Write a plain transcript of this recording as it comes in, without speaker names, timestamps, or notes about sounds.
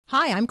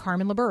Hi, I'm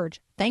Carmen LaBerge.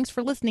 Thanks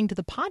for listening to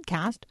the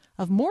podcast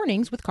of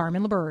Mornings with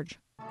Carmen LaBerge.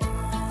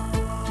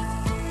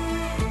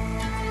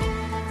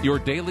 Your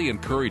daily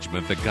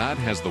encouragement that God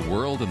has the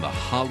world in the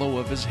hollow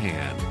of his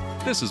hand.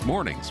 This is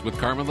Mornings with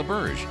Carmen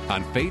LaBerge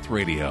on Faith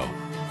Radio. If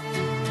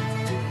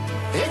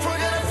we're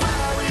gonna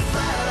fly, we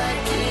fly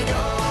like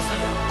eagles.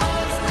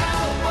 Arms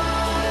out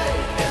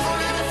wide. If we're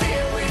gonna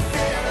fear, we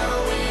fear no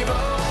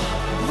evil.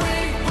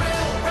 We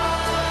will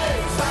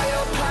rise. By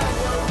your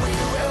power, we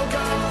will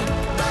go.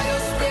 By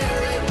your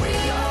spirit, we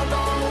are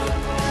born.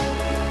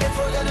 If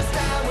we're gonna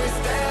stand, we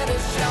stand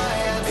as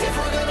giants. If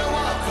we're gonna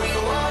walk, we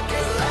walk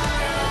as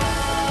lions.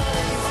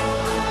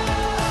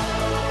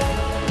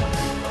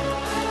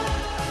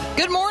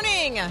 Good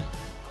morning.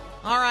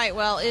 All right,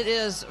 well, it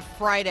is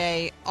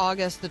Friday,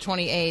 August the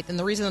 28th, and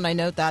the reason that I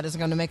note that is I'm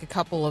going to make a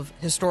couple of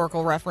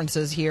historical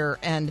references here,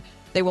 and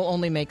they will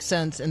only make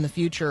sense in the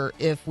future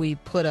if we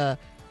put a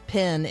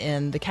pin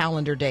in the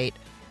calendar date.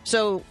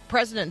 So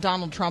President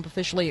Donald Trump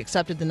officially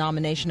accepted the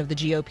nomination of the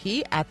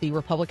GOP at the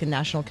Republican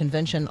National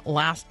Convention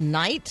last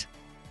night.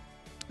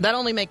 That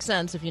only makes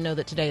sense if you know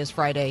that today is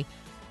Friday,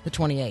 the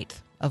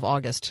 28th of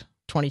August,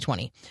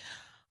 2020.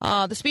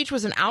 The speech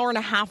was an hour and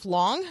a half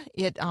long.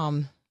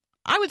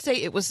 I would say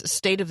it was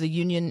State of the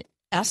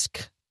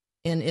Union-esque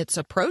in its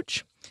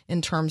approach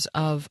in terms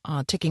of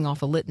ticking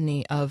off a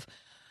litany of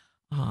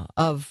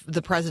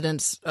the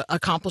president's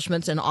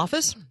accomplishments in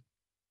office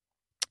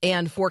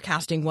and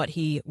forecasting what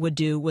he would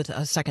do with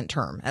a second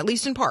term, at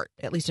least in part.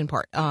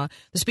 The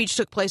speech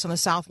took place on the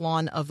South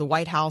Lawn of the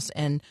White House,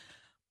 and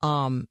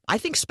I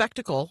think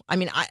spectacle. I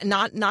mean,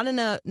 not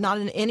meant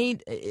in any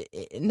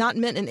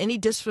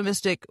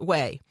dysphomistic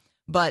way,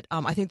 but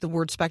I think the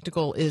word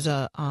spectacle is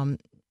an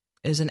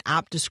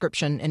apt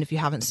description, and if you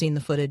haven't seen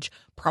the footage,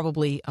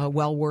 probably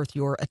well worth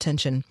your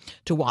attention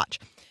to watch.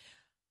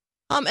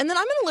 And then I'm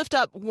going to lift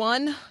up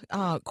one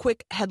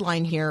quick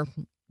headline here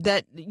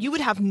that you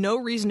would have no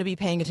reason to be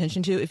paying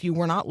attention to if you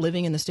were not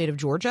living in the state of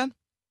Georgia.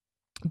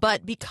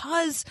 But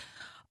because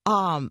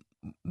I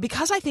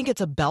think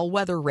it's a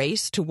bellwether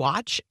race to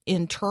watch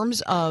in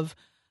terms of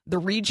the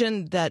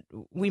region that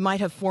we might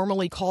have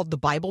formerly called the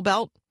Bible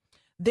Belt,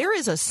 there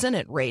is a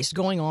Senate race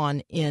going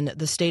on in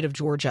the state of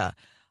Georgia.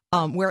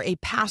 Where a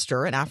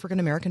pastor, an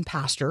African-American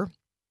pastor,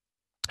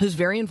 who's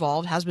very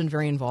involved, has been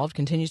very involved,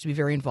 continues to be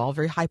very involved,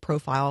 very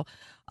high-profile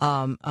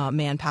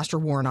man, Pastor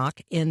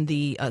Warnock, in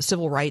the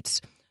civil rights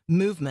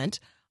movement.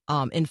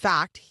 In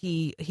fact,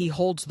 he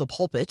holds the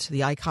pulpit,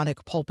 the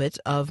iconic pulpit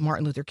of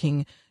Martin Luther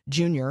King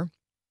Jr.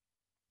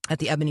 at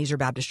the Ebenezer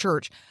Baptist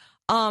Church.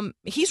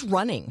 He's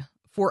running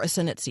for a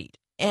Senate seat.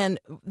 And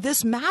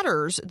this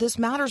matters. This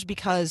matters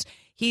because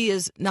he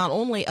is not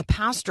only a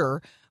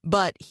pastor,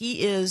 but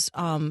he is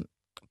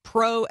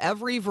pro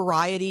every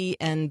variety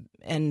and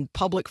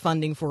public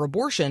funding for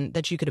abortion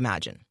that you could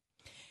imagine.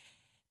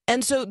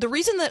 And so the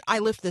reason that I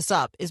lift this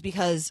up is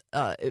because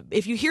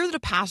if you hear that a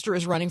pastor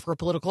is running for a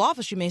political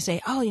office, you may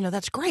say, oh,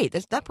 that's great.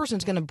 That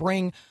person's going to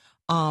bring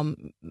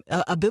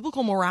a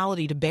biblical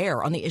morality to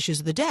bear on the issues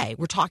of the day.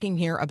 We're talking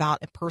here about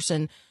a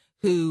person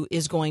who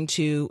is going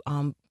to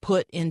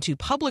put into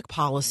public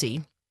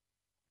policy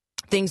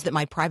things that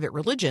my private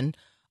religion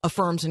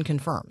affirms and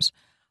confirms.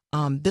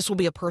 This will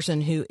be a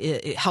person who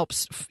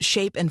helps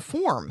shape and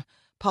form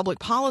public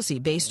policy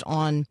based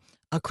on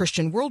a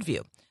Christian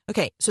worldview.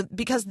 Okay, so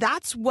because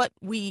that's what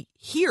we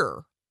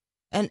hear,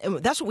 and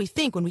that's what we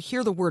think when we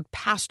hear the word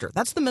pastor.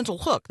 That's the mental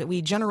hook that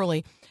we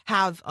generally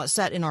have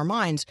set in our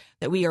minds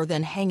that we are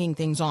then hanging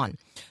things on.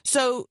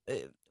 So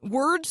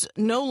words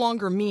no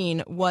longer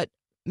mean what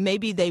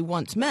maybe they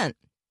once meant.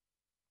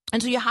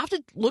 And so you have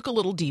to look a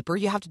little deeper.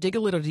 You have to dig a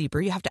little deeper.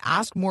 You have to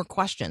ask more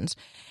questions.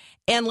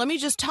 And let me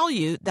just tell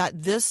you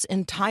that this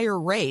entire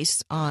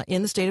race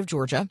in the state of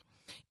Georgia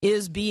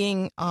is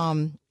being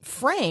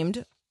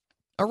framed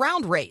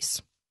around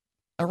race,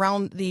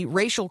 around the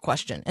racial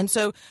question. And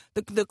so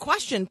the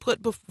question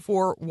put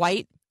before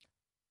white,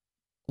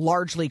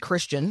 largely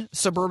Christian,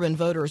 suburban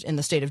voters in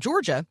the state of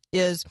Georgia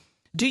is,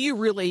 are you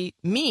really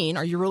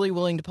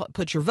willing to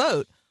put your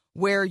vote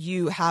where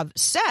you have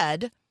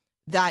said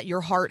that your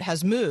heart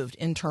has moved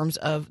in terms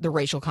of the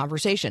racial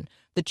conversation?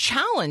 The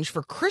challenge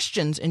for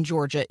Christians in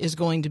Georgia is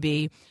going to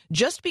be,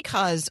 just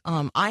because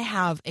I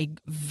have a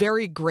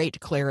very great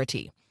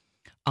clarity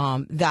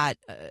that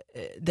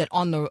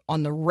on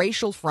the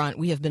racial front,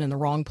 we have been in the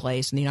wrong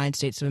place in the United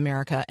States of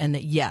America, and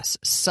that, yes,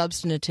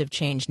 substantive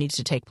change needs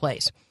to take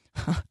place.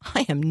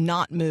 I am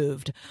not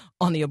moved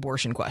on the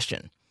abortion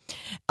question.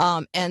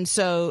 And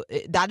so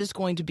that is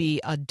going to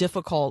be a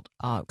difficult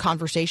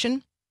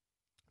conversation,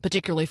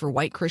 particularly for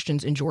white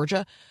Christians in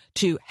Georgia,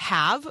 to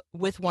have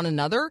with one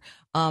another.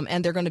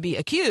 And they're going to be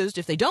accused,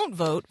 if they don't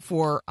vote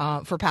for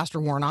Pastor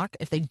Warnock,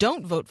 if they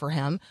don't vote for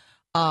him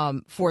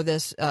for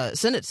this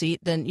Senate seat,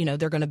 then,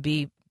 they're going to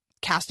be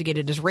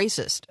castigated as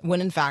racist,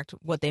 when in fact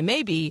what they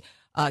may be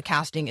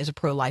casting is a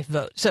pro-life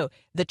vote. So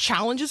the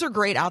challenges are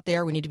great out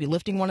there. We need to be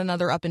lifting one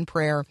another up in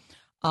prayer.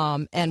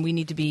 And we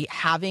need to be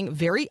having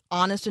very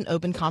honest and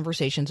open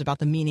conversations about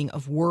the meaning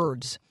of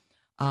words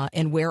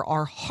and where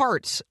our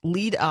hearts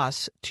lead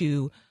us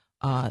to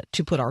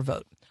put our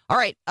vote. All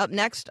right, up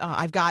next,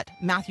 I've got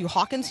Matthew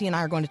Hawkins. He and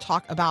I are going to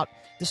talk about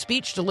the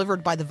speech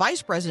delivered by the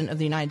Vice President of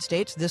the United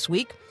States this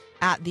week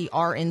at the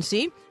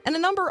RNC and a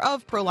number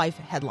of pro-life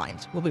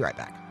headlines. We'll be right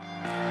back.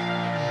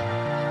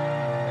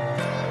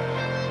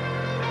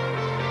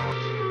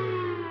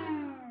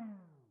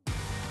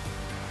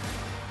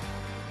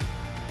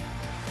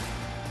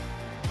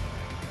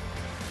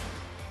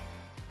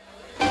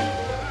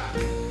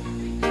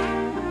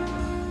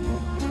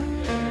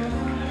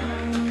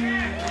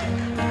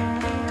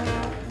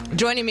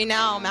 Joining me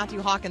now, Matthew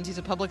Hawkins. He's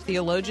a public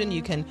theologian.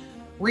 You can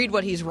read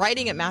what he's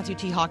writing at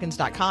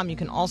MatthewTHawkins.com. You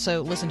can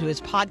also listen to his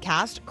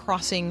podcast,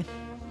 Crossing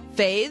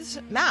Faiths.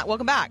 Matt,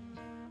 welcome back.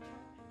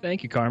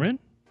 Thank you, Carmen.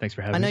 Thanks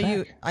for having me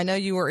back. I know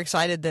you were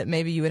excited that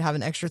maybe you would have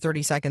an extra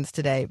 30 seconds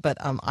today, but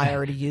I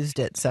already used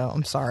it, so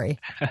I'm sorry.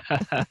 No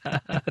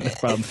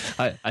problem.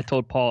 I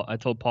told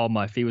Paul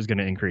my fee was going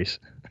to increase.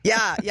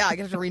 Yeah, I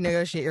get to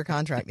renegotiate your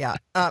contract. Yeah,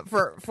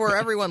 for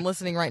everyone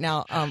listening right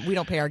now, we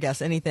don't pay our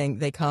guests anything.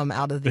 They come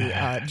out of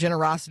the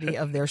generosity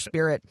of their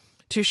spirit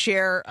to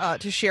share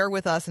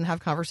with us and have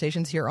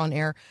conversations here on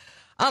air.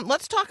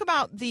 Let's talk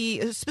about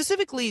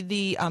specifically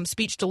the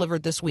speech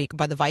delivered this week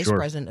by the Vice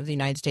President of the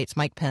United States,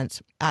 Mike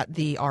Pence, at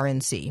the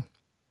RNC.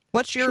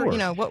 What's your,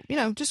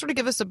 just sort of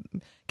give us an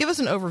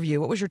overview.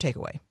 What was your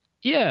takeaway?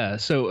 Yeah.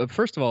 So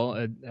first of all,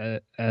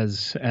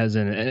 as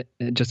in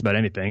just about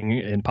anything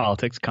in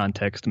politics,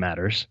 context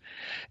matters,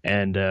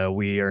 and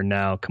we are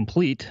now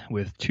complete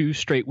with 2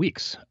 straight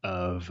weeks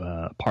of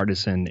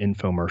partisan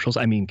infomercials.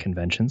 I mean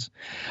conventions,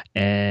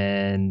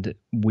 and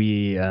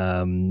we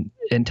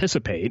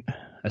anticipate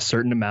a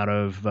certain amount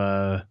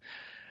of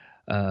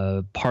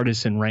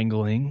partisan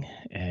wrangling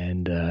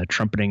and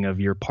trumpeting of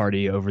your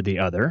party over the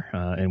other,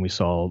 and we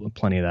saw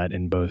plenty of that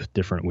in both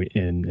the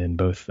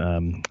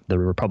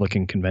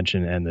Republican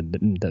convention and the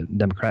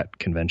Democrat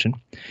convention,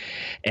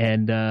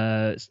 and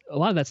a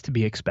lot of that's to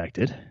be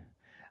expected.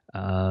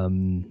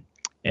 And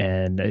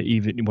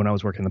even when I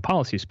was working in the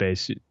policy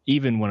space,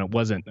 even when it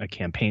wasn't a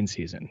campaign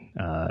season,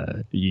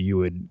 you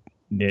would,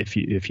 if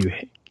you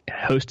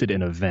hosted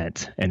an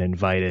event and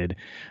invited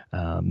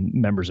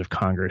members of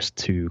Congress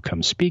to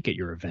come speak at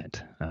your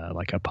event,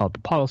 like a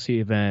public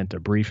policy event, a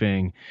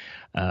briefing,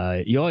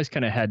 you always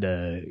kind of had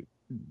to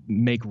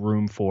make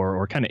room for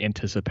or kind of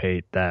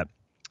anticipate that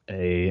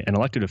an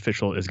elected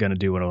official is going to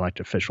do what an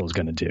elected official is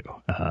going to do.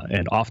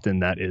 And often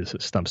that is a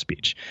stump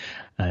speech.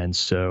 And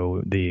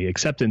so the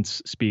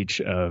acceptance speech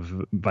of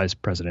Vice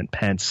President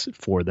Pence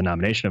for the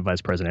nomination of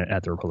vice president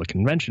at the Republican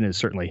convention is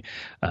certainly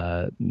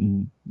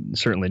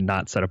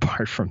not set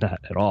apart from that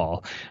at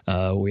all.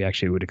 We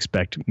actually would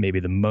expect maybe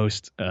the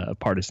most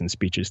partisan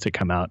speeches to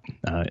come out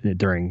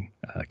during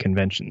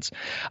conventions.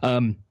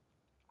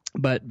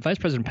 But Vice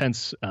President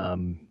Pence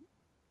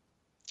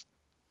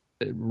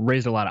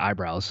raised a lot of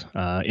eyebrows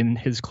in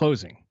his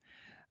closing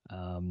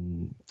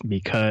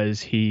because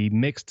he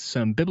mixed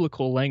some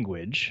biblical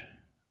language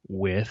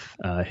with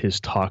his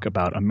talk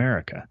about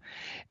America.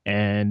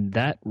 And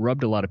that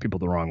rubbed a lot of people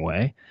the wrong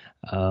way.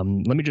 Let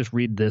me just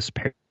read this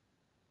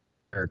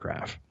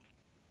paragraph.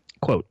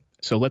 Quote,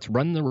 "So let's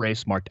run the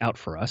race marked out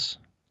for us.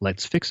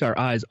 Let's fix our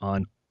eyes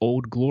on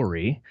Old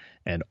Glory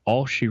and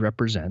all she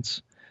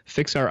represents.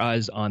 Fix our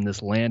eyes on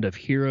this land of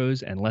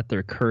heroes and let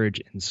their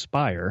courage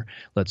inspire.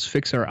 Let's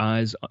fix our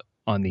eyes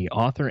on the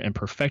author and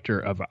perfecter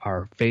of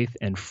our faith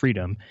and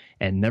freedom,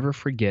 and never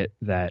forget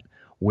that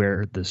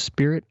where the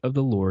Spirit of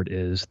the Lord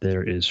is,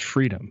 there is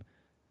freedom."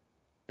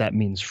 That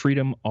means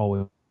freedom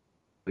always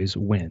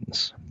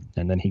wins.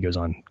 And then he goes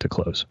on to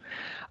close.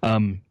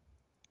 I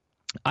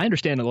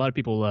understand a lot of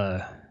people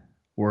are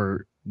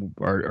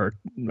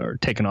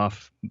taken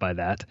off by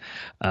that.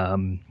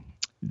 I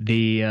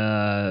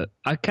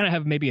kind of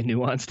have maybe a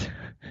nuanced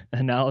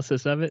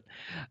analysis of it.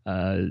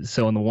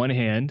 So on the one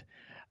hand,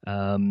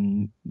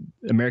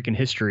 American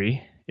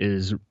history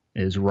is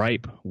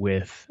ripe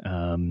with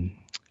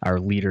our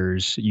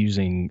leaders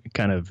using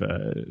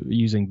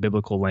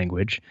biblical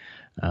language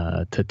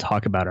to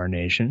talk about our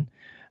nation.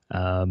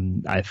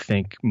 I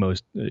think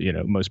most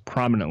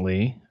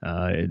prominently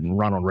in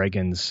Ronald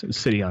Reagan's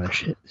City on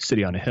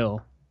a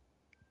Hill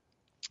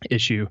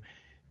issue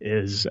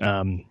is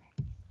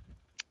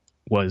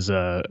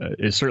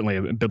certainly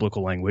a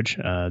biblical language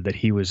that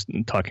he was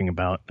talking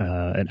about,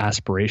 an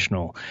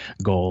aspirational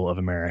goal of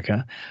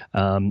America.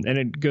 And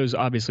it goes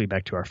obviously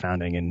back to our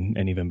founding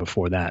and even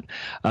before that.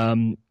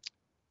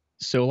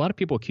 So a lot of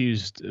people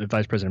accused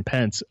Vice President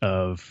Pence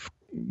of,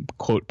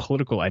 quote,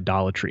 political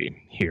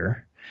idolatry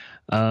here.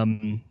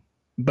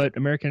 But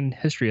American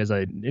history, as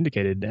I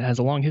indicated, has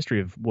a long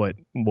history of what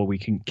we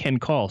can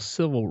call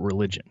civil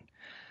religion.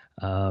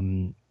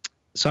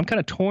 So I'm kind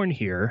of torn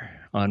here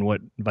on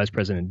what Vice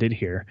President did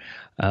here.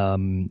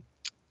 I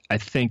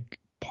think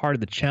part of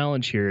the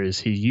challenge here is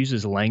he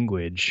uses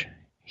language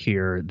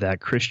here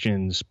that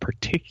Christians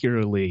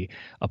particularly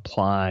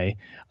apply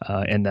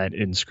and that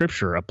in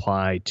Scripture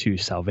apply to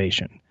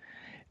salvation.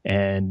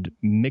 And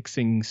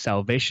mixing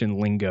salvation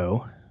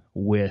lingo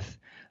with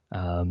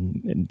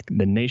the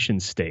nation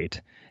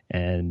state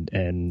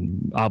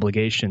and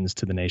obligations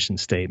to the nation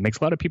state makes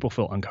a lot of people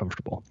feel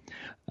uncomfortable.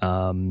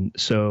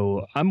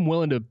 So I'm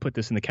willing to put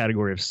this in the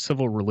category of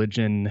civil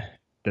religion.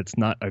 That's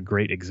not a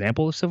great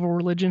example of civil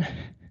religion.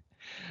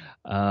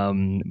 But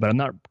I'm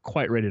not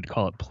quite ready to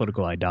call it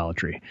political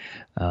idolatry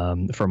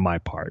for my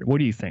part. What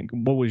do you think?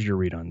 What was your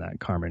read on that,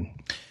 Carmen?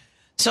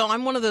 So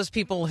I'm one of those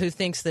people who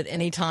thinks that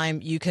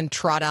anytime you can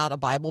trot out a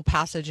Bible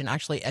passage and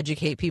actually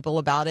educate people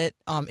about it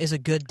is a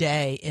good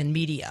day in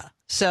media.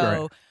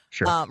 So,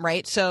 Sure.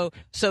 Right. So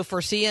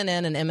for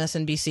CNN and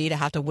MSNBC to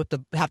have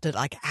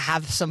to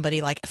have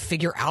somebody like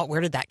figure out where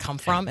did that come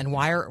from and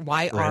why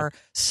are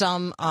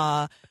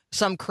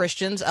some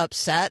Christians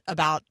upset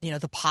about,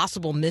 the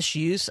possible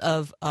misuse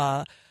of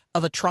a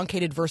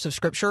truncated verse of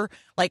scripture,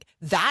 like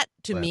that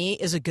to me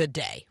is a good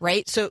day.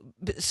 Right. So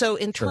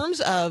in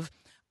terms of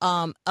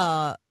an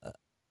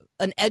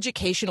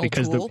educational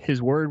tool, because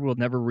his word will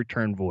never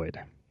return void.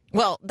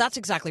 Well, that's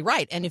exactly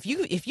right. And if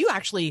you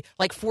actually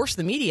like force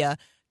the media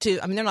to,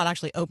 I mean, they're not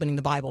actually opening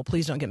the Bible,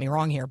 please don't get me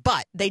wrong here,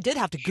 but they did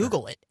have to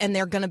Google it, and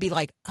they're going to be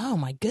like, oh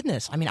my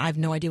goodness, I mean, I have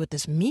no idea what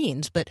this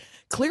means, but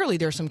clearly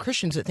there's some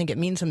Christians that think it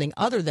means something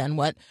other than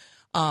what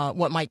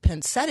Mike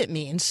Pence said it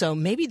means. So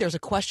maybe there's a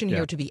question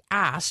here to be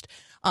asked.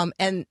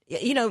 And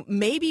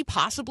maybe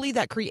possibly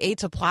that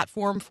creates a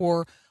platform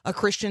for a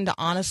Christian to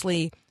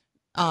honestly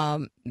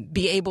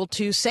be able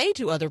to say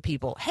to other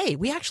people, hey,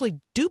 we actually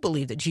do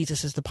believe that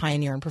Jesus is the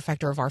pioneer and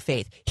perfecter of our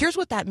faith. Here's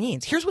what that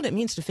means. Here's what it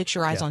means to fix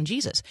your eyes on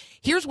Jesus.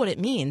 Here's what it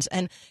means.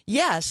 And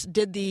yes,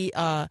 did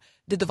the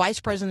Vice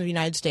President of the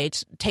United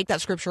States take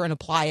that scripture and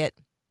apply it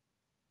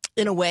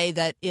in a way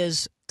that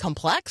is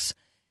complex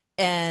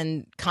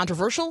and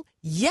controversial?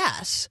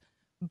 Yes.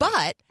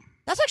 But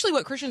that's actually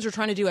what Christians are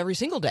trying to do every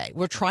single day.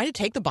 We're trying to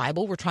take the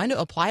Bible, we're trying to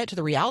apply it to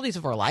the realities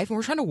of our life, and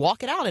we're trying to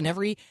walk it out in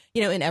every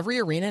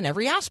arena, in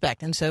every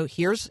aspect. And so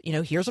here's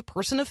a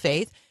person of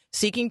faith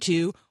seeking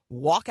to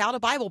walk out a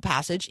Bible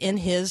passage in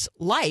his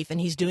life,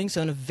 and he's doing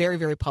so in a very,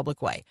 very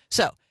public way.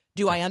 So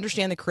do I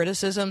understand the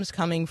criticisms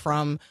coming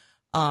from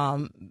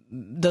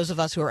those of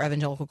us who are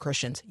evangelical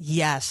Christians?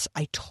 Yes,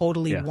 I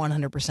totally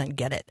 100%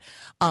 get it.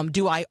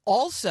 Do I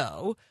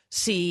also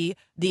see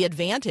the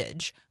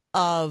advantage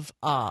of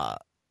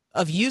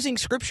using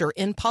scripture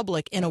in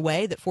public in a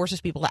way that forces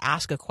people to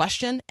ask a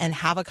question and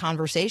have a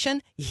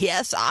conversation?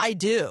 Yes, I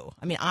do.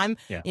 I mean, I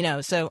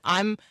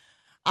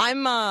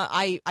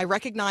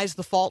recognize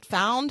the fault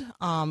found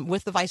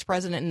with the vice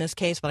president in this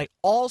case, but I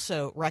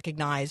also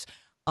recognize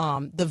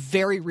the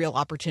very real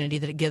opportunity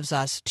that it gives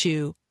us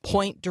to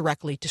point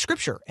directly to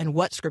scripture and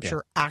what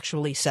scripture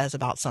actually says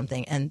about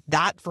something. And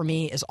that for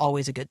me is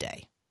always a good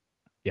day.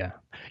 Yeah.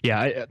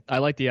 I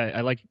like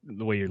the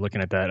way you're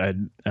looking at that. I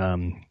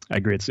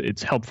agree.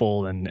 It's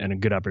helpful and a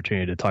good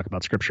opportunity to talk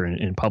about scripture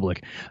in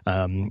public.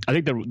 I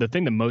think the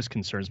thing that most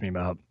concerns me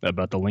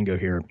about the lingo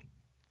here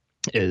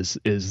is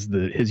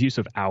his use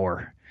of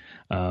our,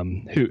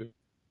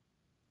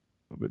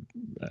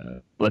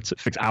 let's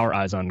fix our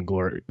eyes on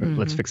glory. Mm-hmm.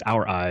 Let's fix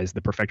our eyes,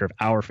 the perfecter of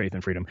our faith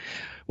and freedom.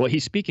 Well,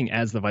 he's speaking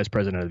as the vice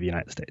president of the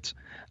United States,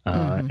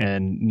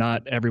 and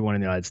not everyone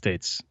in the United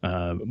States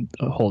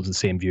holds the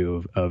same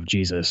view of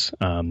Jesus,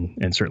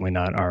 and certainly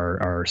not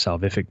our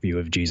salvific view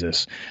of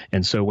Jesus.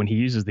 And so when he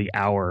uses the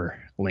our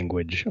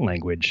language,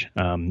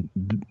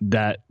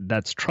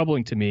 that's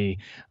troubling to me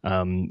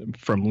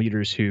from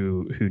leaders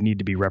who need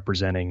to be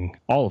representing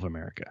all of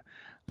America.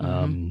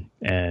 And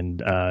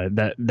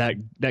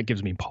that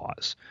gives me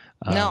pause.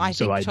 No, I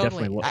think I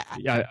totally.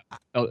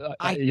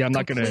 I'm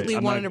not going to completely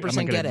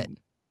 100% get it.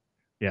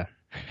 Yeah,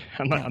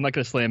 I'm not going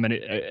to slam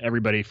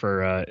everybody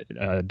for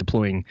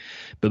deploying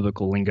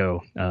biblical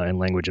lingo and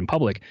language in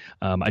public.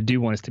 I do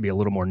want us to be a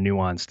little more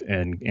nuanced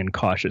and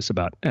cautious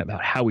about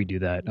how we do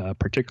that,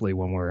 particularly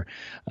when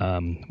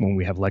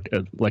we have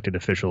elected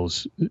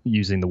officials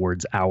using the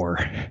words "our"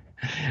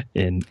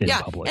 in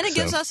public. And it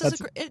gives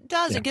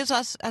it gives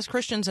us as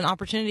Christians an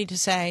opportunity to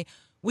say,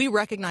 we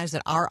recognize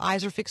that our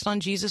eyes are fixed on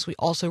Jesus. We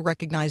also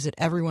recognize that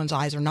everyone's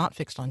eyes are not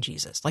fixed on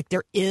Jesus. Like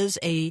there is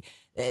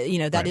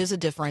is a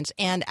difference.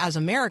 And as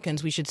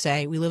Americans, we should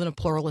say we live in a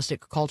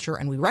pluralistic culture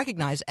and we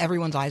recognize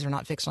everyone's eyes are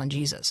not fixed on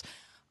Jesus.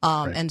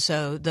 And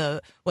so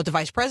what the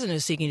vice president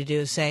is seeking to do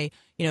is say,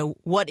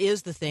 what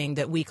is the thing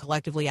that we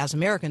collectively as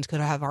Americans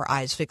could have our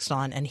eyes fixed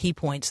on? And he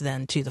points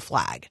then to the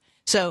flag.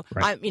 So,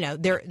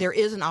 there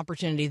is an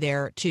opportunity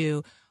there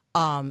to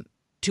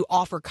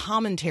offer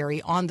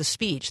commentary on the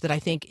speech that I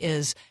think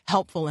is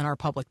helpful in our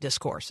public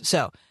discourse.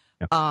 So,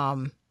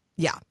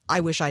 I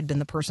wish I'd been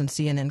the person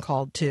CNN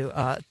called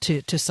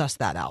to suss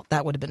that out.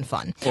 That would have been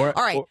fun. All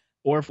right.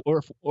 Or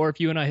if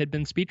you and I had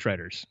been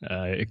speechwriters,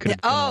 it could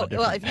have been a lot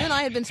different. Well, if you and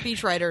I had been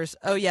speechwriters,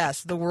 oh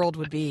yes, the world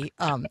would be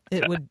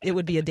it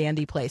would be a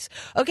dandy place.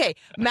 Okay,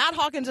 Matt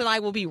Hawkins and I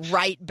will be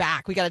right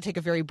back. We got to take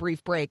a very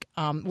brief break.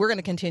 We're going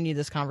to continue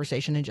this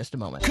conversation in just a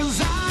moment.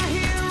 'Cause I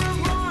hear a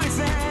voice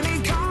and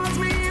he calls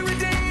me every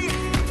day.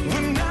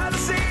 When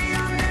others say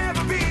I'll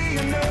never be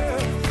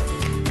enough.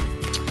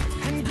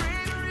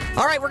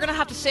 All right, we're going to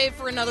have to save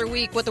for another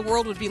week what the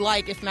world would be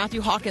like if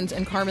Matthew Hawkins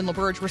and Carmen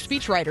LaBerge were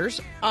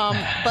speechwriters.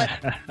 But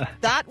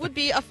that would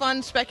be a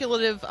fun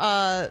speculative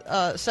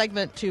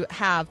segment to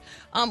have.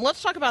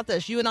 Let's talk about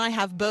this. You and I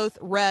have both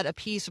read a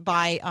piece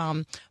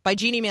by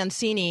Jeannie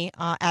Mancini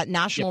at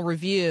National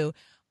Review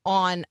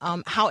on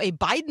how a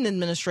Biden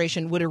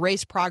administration would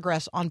erase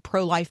progress on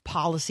pro-life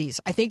policies.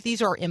 I think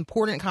these are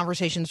important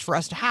conversations for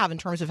us to have in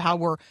terms of how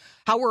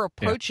we're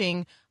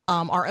approaching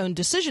our own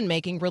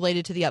decision-making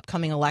related to the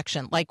upcoming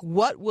election. Like,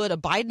 what would a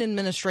Biden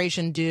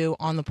administration do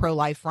on the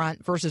pro-life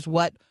front versus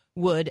what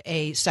would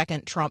a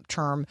second Trump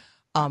term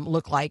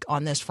look like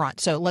on this front?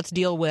 So let's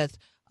deal with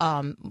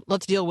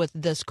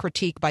this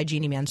critique by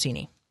Jeannie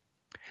Mancini.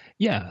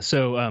 Yeah.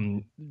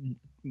 So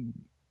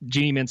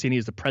Jeannie Mancini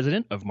is the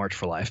president of March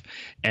for Life,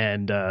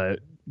 and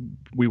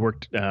we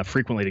worked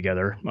frequently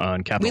together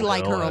on Capitol Hill. We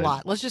like her a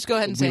lot. Let's just go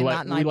ahead and say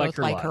Matt and I both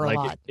like her a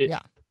lot. Yeah.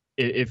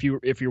 If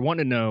you want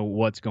to know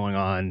what's going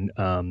on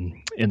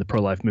in the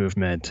pro-life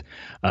movement,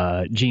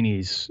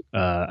 Jeannie's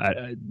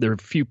there are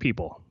few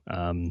people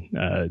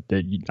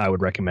that I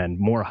would recommend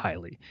more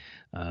highly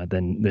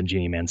than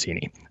Jeannie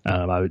Mancini.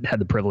 I had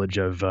the privilege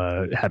of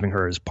having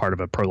her as part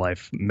of a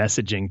pro-life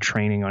messaging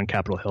training on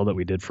Capitol Hill that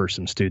we did for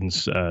some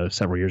students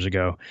several years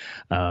ago.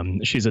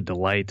 She's a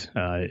delight.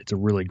 It's a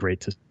really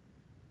great to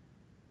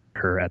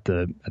her at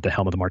the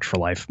helm of the March for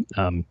Life.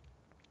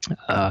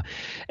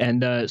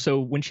 So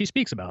when she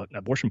speaks about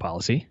abortion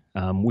policy,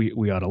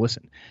 we ought to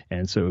listen.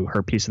 And so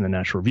her piece in the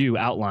National Review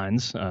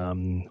outlines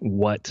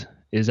what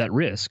is at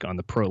risk on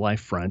the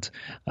pro-life front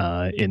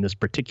in this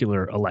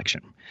particular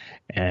election.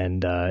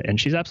 And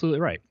she's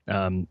absolutely right.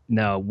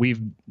 Now,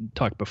 we've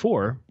talked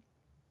before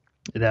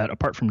that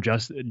apart from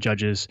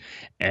judges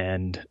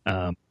and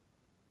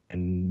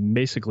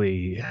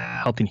basically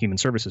health and human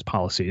services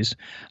policies,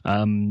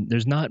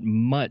 there's not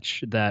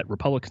much that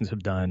Republicans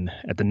have done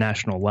at the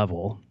national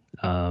level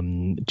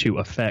to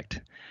affect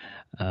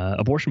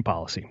abortion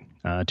policy,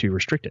 to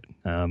restrict it.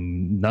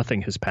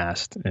 Nothing has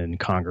passed in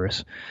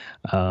Congress,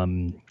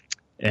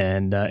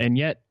 and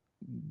yet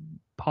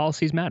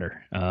policies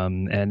matter,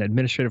 and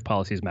administrative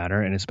policies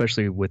matter, and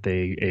especially with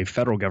a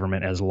federal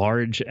government as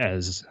large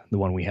as the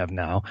one we have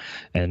now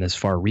and as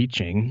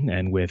far-reaching,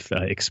 and with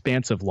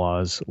expansive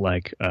laws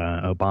like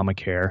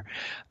Obamacare,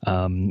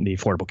 the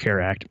Affordable Care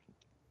Act.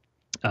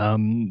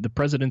 The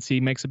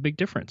presidency makes a big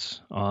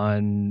difference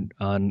on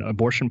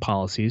abortion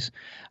policies,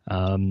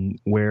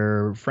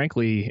 where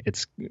frankly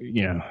it's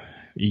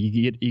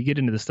you get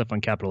into this stuff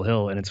on Capitol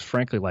Hill and it's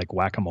frankly like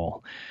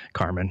whack-a-mole,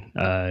 Carmen.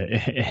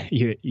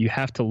 You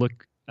have to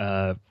look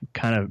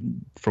kind of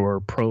for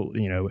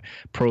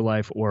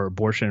pro-life or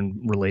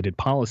abortion related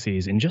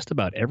policies in just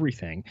about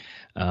everything,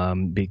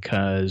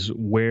 because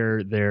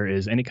where there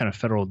is any kind of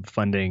federal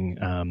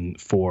funding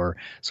for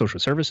social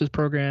services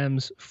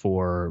programs,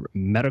 for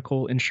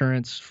medical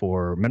insurance,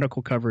 for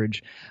medical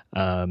coverage,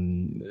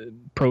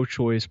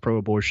 pro-choice,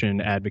 pro-abortion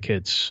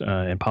advocates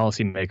and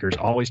policymakers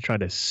always try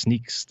to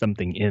sneak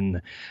something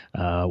in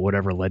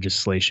whatever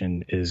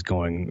legislation is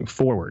going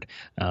forward,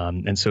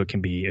 and so it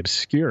can be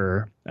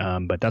obscure.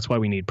 But that's why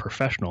we need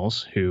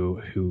professionals who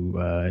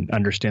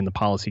understand the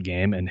policy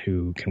game and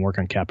who can work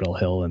on Capitol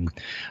Hill and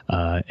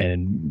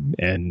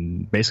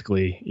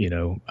basically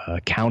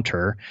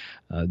counter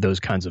those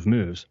kinds of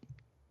moves.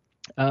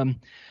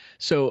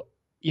 So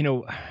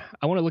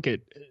I want to look at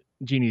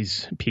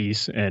Jeannie's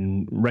piece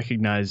and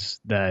recognize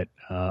that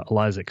a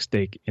lot is at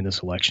stake in this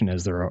election,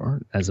 as there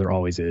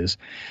always is.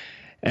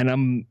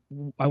 And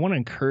I want to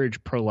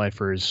encourage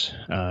pro-lifers,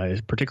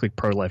 particularly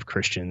pro-life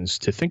Christians,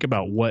 to think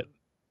about what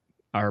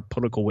our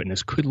political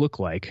witness could look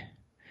like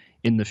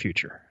in the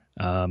future,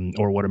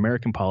 or what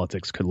American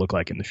politics could look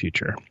like in the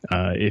future.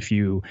 If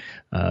you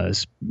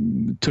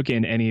took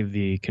in any of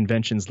the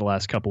conventions the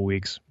last couple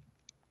weeks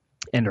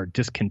and are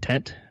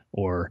discontent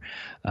or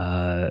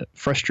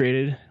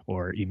frustrated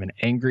or even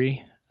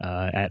angry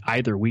at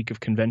either week of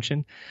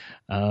convention,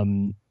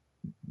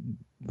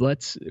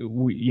 let's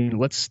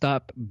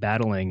stop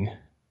battling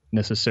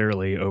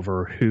necessarily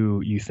over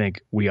who you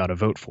think we ought to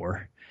vote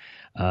for.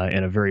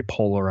 In a very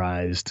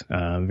polarized,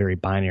 very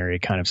binary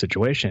kind of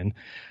situation.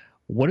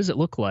 What does it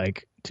look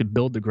like to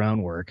build the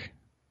groundwork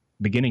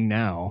beginning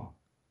now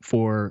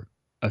for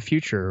a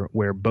future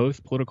where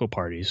both political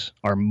parties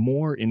are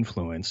more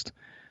influenced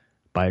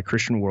by a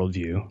Christian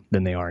worldview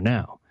than they are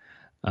now?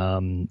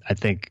 I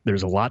think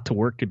there's a lot to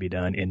work to be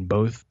done in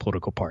both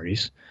political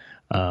parties.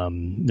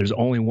 There's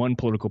only one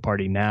political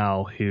party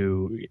now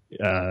who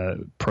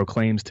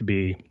proclaims to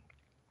be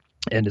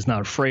and is not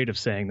afraid of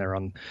saying they're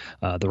on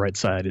the right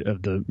side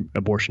of the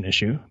abortion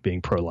issue,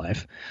 being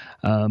pro-life.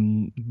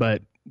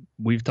 But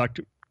we've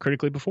talked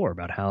critically before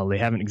about how they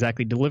haven't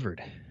exactly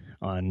delivered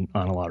on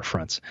a lot of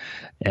fronts.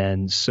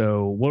 And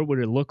so what would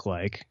it look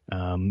like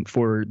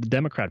for the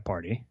Democrat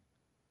Party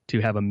to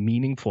have a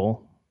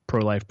meaningful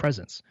pro-life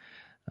presence?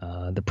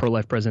 The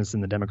pro-life presence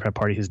in the Democrat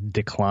Party has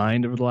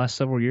declined over the last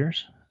several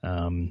years,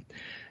 over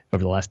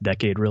the last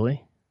decade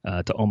really,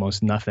 to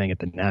almost nothing at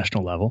the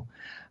national level.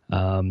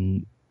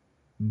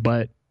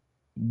 But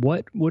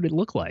what would it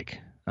look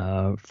like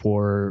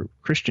for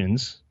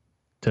Christians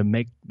to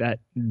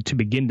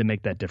begin to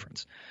make that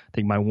difference. I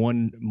think my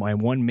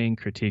one main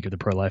critique of the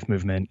pro-life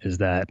movement is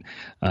that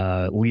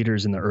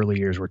leaders in the early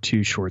years were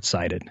too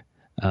short-sighted.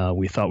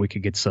 We thought we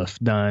could get stuff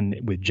done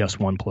with just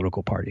one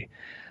political party.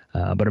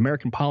 But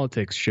American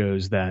politics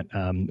shows that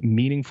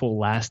meaningful,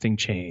 lasting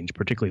change,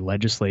 particularly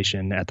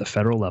legislation at the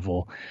federal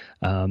level,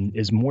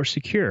 is more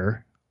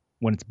secure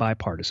when it's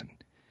bipartisan.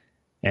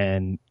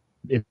 And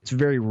it's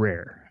very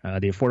rare.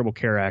 The Affordable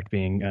Care Act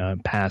being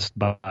passed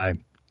by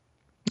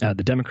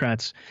the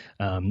Democrats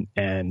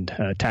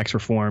and tax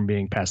reform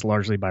being passed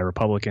largely by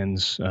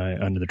Republicans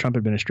under the Trump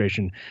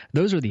administration,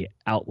 those are the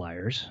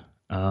outliers.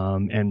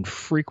 And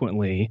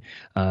frequently,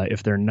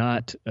 if they're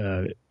not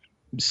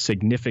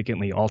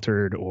significantly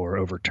altered or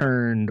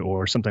overturned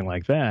or something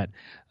like that,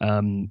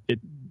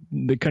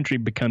 the country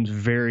becomes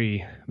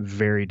very,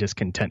 very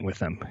discontent with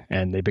them,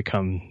 and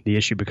the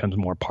issue becomes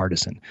more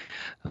partisan.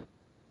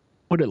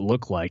 What would it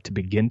look like to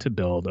begin to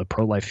build a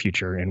pro-life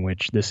future in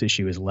which this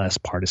issue is less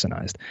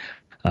partisanized?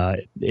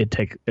 It'd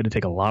take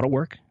a lot of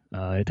work.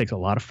 It takes a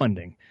lot of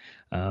funding.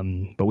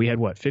 But we had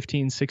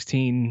 15,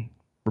 16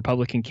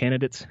 Republican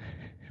candidates,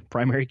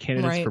 primary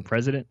candidates for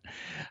president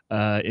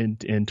in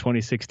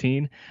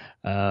 2016.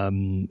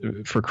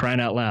 For crying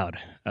out loud,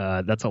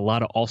 that's a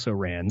lot of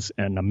also-rans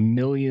and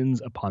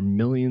millions upon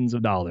millions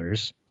of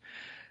dollars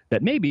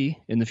that maybe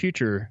in the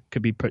future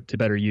could be put to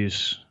better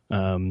use,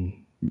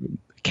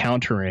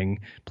 countering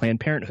Planned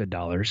Parenthood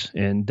dollars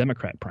in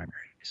Democrat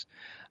primaries.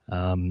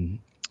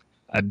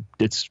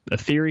 It's a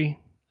theory.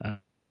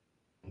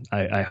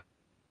 I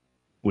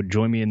would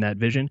join me in that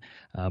vision,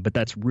 but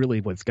that's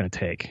really what it's going to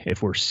take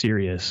if we're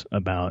serious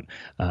about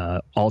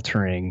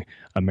altering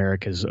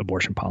America's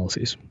abortion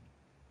policies.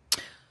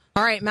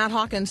 All right, Matt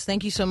Hawkins,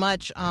 thank you so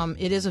much.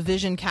 It is a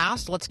vision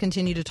cast. Let's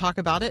continue to talk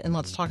about it, and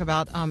let's talk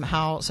about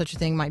how such a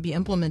thing might be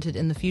implemented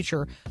in the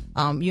future.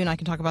 You and I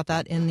can talk about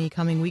that in the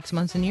coming weeks,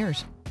 months, and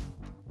years.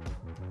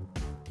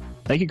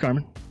 Thank you,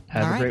 Carmen.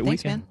 Have a great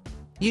thanks, weekend. Man.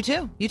 You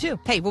too. You too.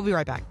 Hey, we'll be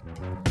right back.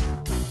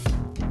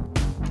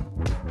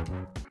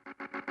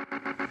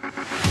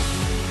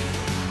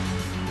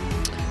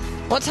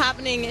 What's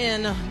happening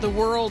in the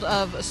world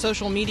of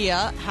social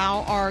media?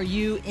 How are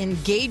you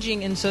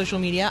engaging in social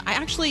media? I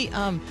actually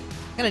got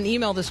an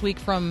email this week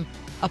from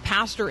a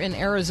pastor in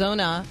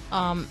Arizona,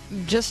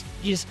 just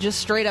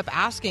straight up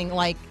asking,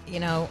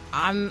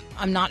 I'm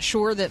not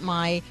sure that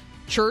my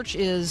church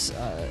is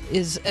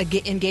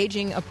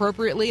engaging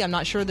appropriately. I'm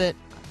not sure that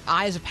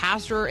I, as a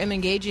pastor, am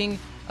engaging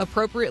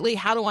appropriately.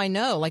 How do I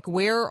know?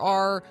 Where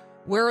are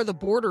the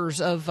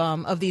borders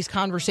of these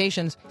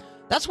conversations?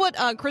 That's what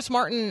Chris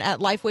Martin at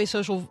Lifeway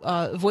Social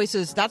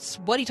Voices, that's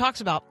what he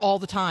talks about all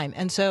the time.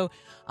 And so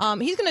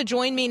he's going to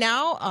join me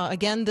now.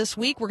 Again, this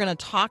week, we're going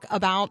to talk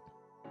about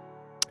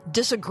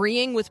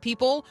disagreeing with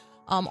people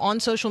on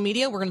social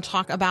media. We're going to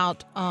talk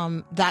about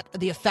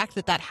the effect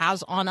that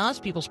has on us,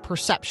 people's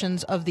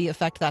perceptions of the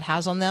effect that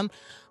has on them.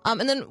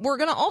 And then we're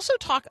going to also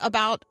talk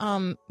about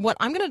what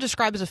I'm going to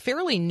describe as a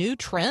fairly new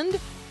trend,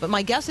 but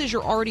my guess is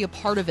you're already a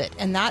part of it.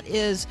 And that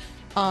is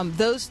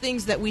those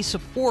things that we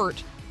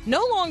support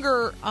no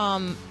longer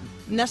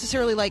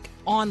necessarily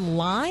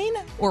online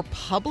or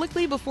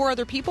publicly before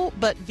other people,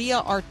 but via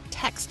our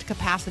text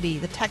capacity,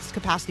 the text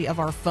capacity of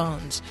our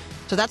phones.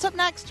 So that's up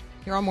next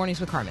here on Mornings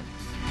with Carmen.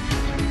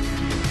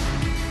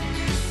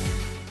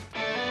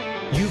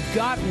 You've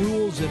got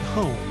rules at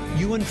home.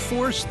 You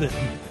enforce them.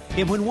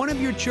 And when one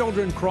of your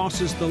children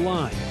crosses the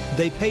line,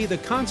 they pay the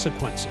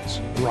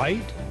consequences,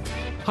 right?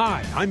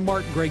 Hi, I'm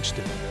Mark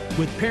Gregston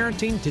with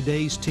Parenting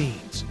Today's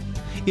Teens.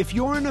 If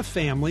you're in a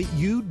family,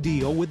 you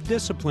deal with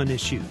discipline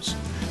issues.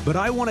 But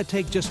I want to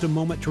take just a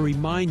moment to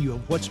remind you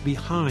of what's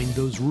behind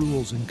those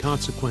rules and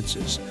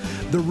consequences.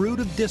 The root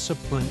of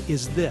discipline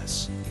is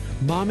this.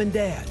 Mom and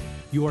Dad,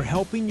 you are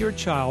helping your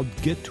child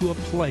get to a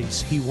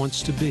place he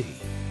wants to be.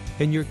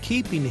 And you're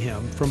keeping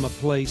him from a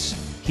place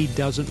he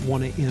doesn't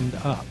want to end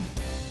up.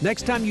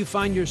 Next time you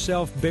find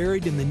yourself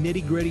buried in the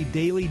nitty-gritty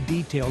daily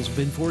details of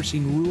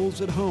enforcing rules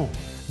at home,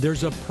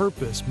 there's a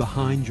purpose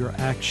behind your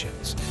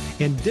actions.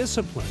 And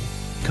discipline,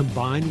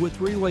 combined with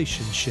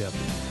relationship,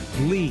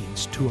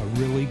 leads to a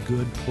really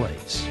good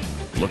place.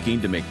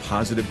 Looking to make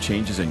positive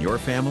changes in your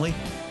family?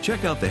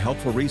 Check out the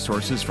helpful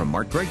resources from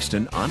Mark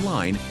Gregston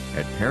online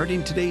at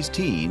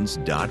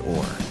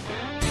parentingtodaysteens.org.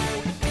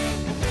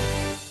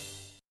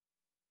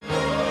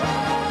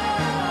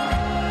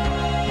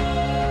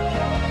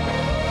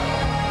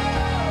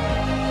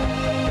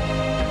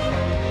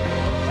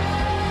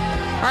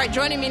 All right,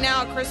 joining me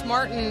now, Chris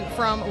Martin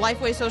from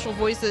Lifeway Social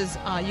Voices.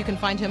 You can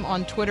find him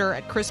on Twitter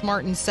at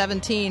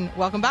ChrisMartin17.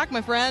 Welcome back,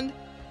 my friend.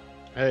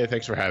 Hey,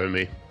 thanks for having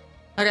me.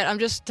 Okay, I'm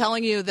just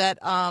telling you that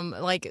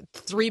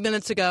 3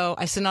 minutes ago,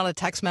 I sent out a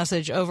text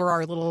message over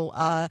our little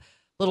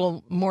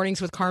little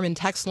Mornings with Carmen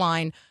text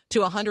line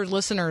to 100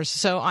 listeners.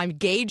 So I'm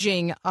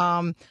gauging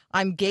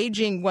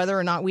whether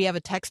or not we have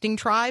a texting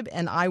tribe,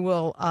 and I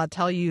will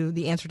tell you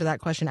the answer to that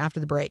question after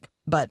the break.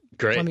 But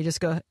Great. let me just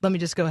go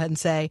ahead and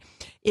say,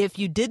 if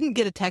you didn't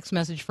get a text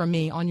message from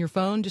me on your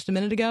phone just a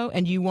minute ago,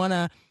 and you want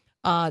to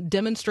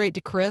demonstrate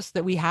to Chris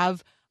that we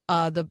have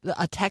a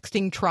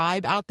texting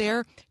tribe out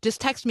there,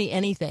 just text me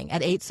anything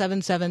at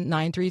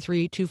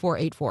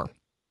 877-933-2484.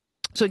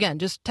 So again,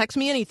 just text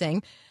me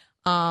anything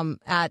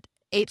at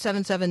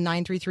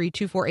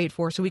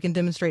 877-933-2484 so we can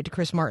demonstrate to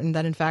Chris Martin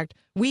that, in fact,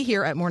 we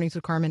here at Mornings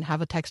with Carmen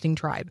have a texting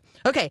tribe.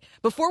 Okay,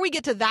 before we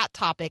get to that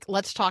topic,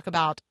 let's talk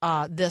about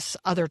this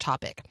other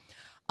topic.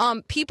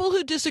 People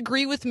who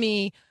disagree with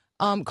me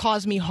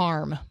cause me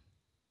harm.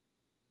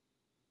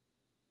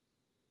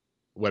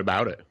 What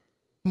about it?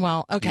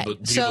 Well, okay. Do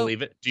you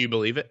believe it? Do you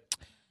believe it?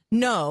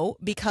 No,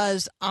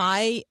 because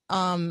I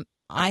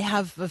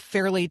have a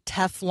fairly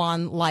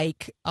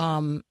Teflon-like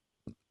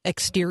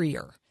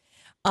exterior.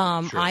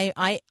 Sure.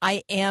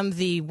 I am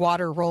the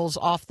water rolls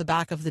off the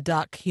back of the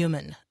duck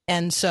human.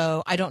 And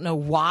so I don't know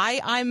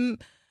why I'm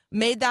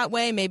made that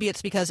way. Maybe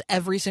it's because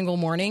every single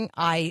morning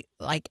I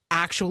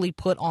actually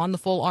put on the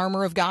full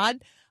armor of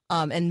God.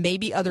 And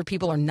maybe other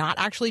people are not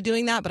actually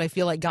doing that, but I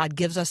feel like God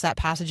gives us that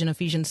passage in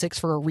Ephesians 6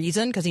 for a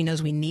reason, because he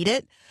knows we need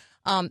it.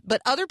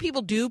 But other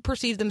people do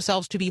perceive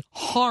themselves to be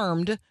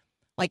harmed.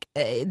 Like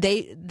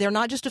they're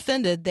not just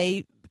offended,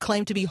 they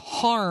claim to be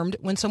harmed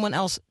when someone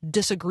else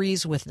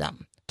disagrees with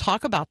them.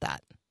 Talk about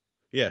that.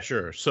 Yeah,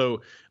 sure.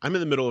 So I'm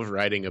in the middle of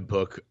writing a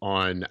book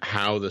on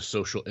how the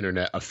social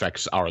internet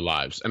affects our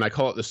lives. And I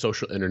call it the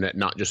social internet,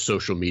 not just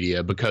social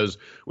media, because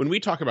when we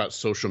talk about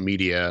social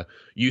media,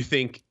 you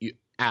think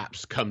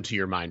apps come to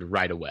your mind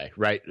right away,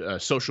 right?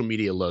 Social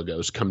media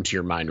logos come to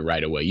your mind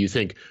right away. You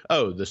think,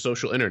 oh, the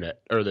social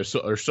internet or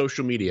or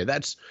social media,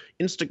 that's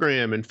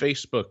Instagram and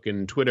Facebook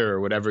and Twitter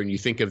or whatever. And you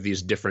think of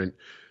these different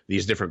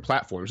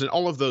platforms, and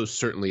all of those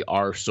certainly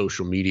are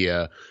social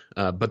media.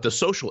 But the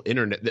social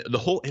internet, the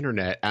whole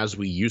internet as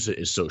we use it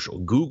is social.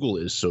 Google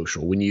is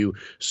social. When you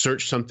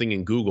search something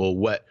in Google,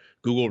 what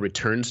Google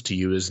returns to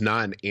you is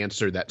not an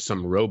answer that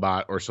some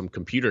robot or some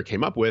computer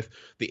came up with.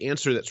 The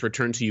answer that's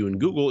returned to you in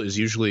Google is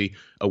usually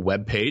a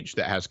web page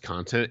that has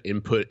content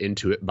input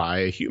into it by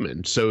a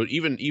human. So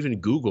even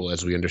Google,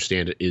 as we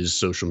understand it, is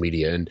social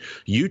media, and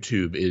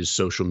YouTube is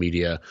social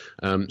media.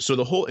 So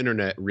the whole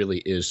internet really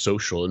is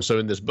social. And so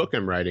in this book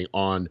I'm writing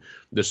on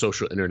the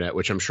social internet,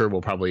 which I'm sure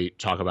we'll probably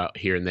talk about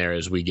here and there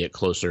as we get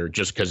closer,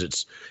 just because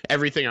it's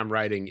everything I'm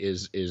writing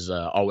is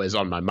always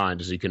on my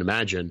mind, as you can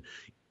imagine.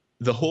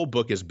 The whole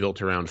book is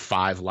built around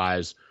 5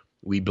 lies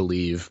we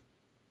believe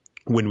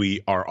when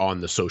we are on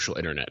the social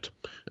internet.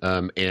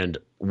 And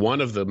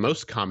one of the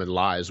most common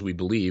lies we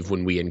believe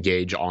when we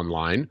engage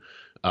online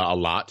a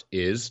lot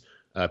is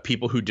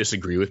people who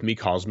disagree with me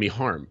cause me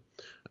harm.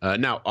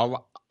 Now,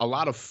 a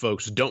lot of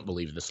folks don't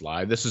believe this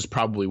lie. This is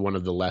probably one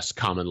of the less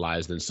common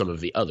lies than some of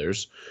the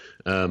others,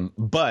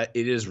 but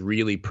it is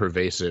really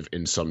pervasive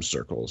in some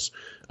circles.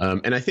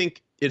 And I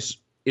think it's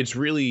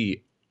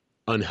really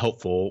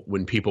unhelpful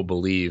when people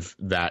believe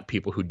that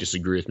people who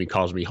disagree with me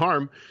cause me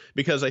harm,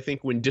 because I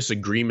think when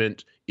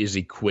disagreement is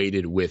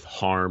equated with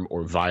harm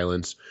or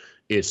violence,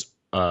 it's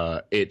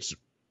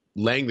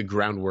laying the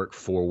groundwork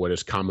for what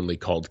is commonly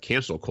called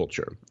cancel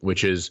culture,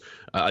 which is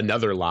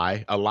another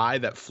lie. A lie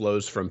that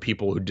flows from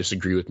people who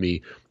disagree with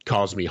me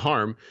cause me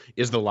harm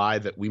is the lie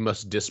that we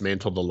must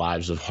dismantle the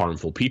lives of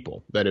harmful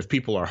people, that if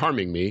people are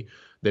harming me,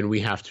 then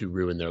we have to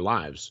ruin their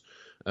lives.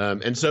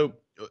 And so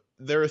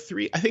there are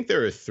three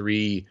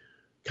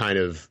kind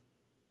of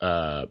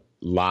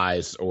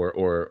lies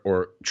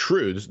or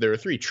truths. There are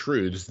 3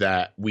 truths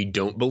that we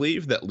don't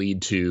believe that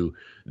lead to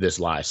this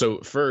lie. So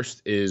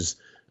first is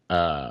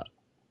that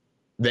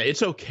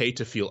it's okay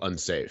to feel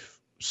unsafe.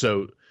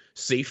 So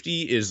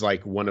safety is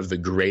like one of the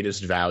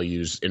greatest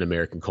values in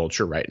American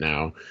culture right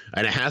now,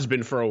 and it has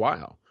been for a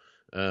while.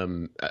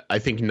 I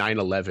think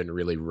 9/11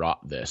 really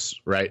wrought this,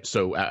 right?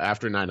 So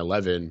after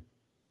 9/11,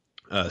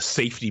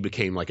 safety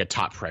became like a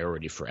top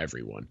priority for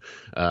everyone.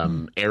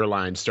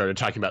 Airlines started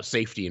talking about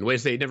safety in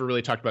ways they never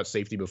really talked about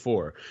safety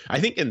before. I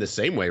think in the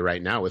same way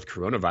right now with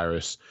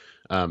coronavirus,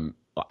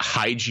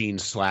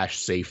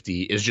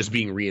 hygiene/safety is just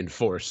being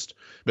reinforced,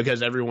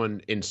 because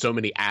everyone in so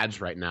many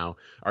ads right now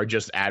are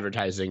just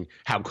advertising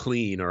how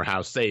clean or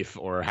how safe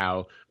or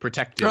how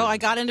protective. Bro, I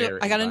got into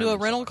a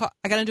rental car.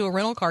 I got into a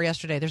rental car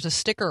yesterday. There's a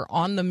sticker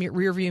on the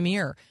rear view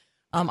mirror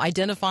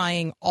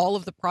identifying all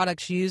of the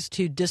products used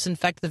to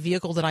disinfect the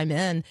vehicle that I'm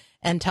in,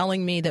 and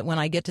telling me that when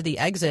I get to the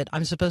exit,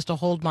 I'm supposed to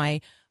hold my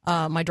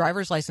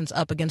driver's license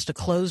up against a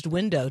closed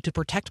window to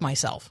protect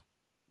myself.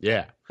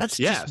 Yeah. That's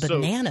just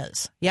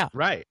bananas. Yeah.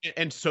 Right.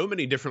 And so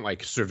many different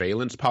like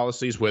surveillance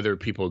policies, whether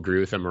people agree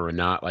with them or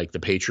not, like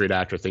the Patriot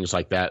Act or things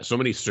like that. So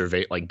many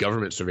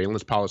government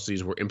surveillance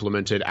policies were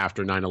implemented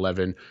after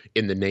 9/11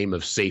 in the name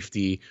of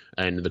safety.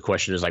 And the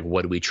question is like,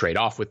 what do we trade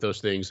off with those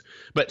things?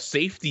 But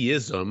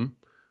safetyism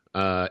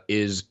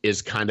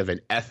is kind of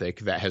an ethic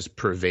that has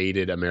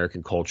pervaded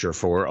American culture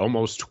for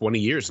almost 20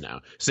 years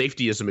now.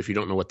 Safetyism, if you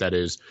don't know what that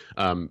is,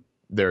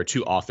 there are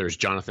two authors,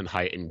 Jonathan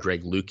Haidt and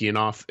Greg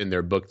Lukianoff, in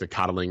their book, The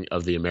Coddling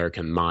of the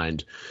American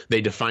Mind.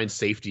 They define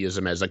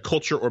safetyism as a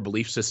culture or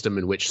belief system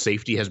in which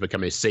safety has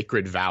become a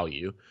sacred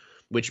value,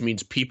 which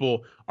means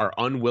people are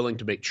unwilling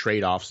to make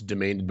trade-offs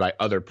demanded by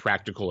other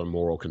practical or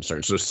moral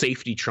concerns. So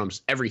safety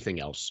trumps everything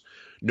else,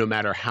 no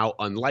matter how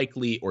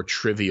unlikely or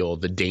trivial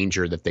the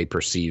danger that they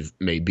perceive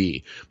may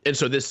be. And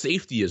so this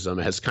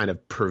safetyism has kind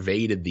of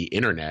pervaded the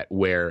internet,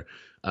 where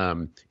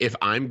if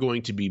I'm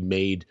going to be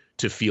made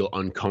to feel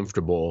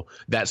uncomfortable,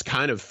 that's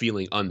kind of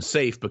feeling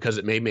unsafe because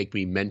it may make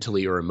me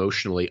mentally or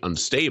emotionally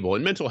unstable.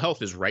 And mental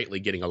health is rightly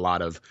getting a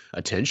lot of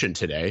attention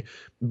today,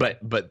 but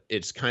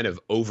it's kind of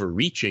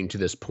overreaching to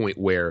this point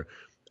where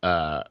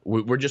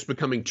we're just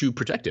becoming too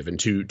protective and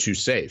too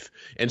safe.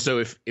 And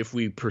so if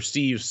we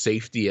perceive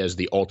safety as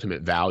the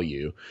ultimate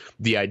value,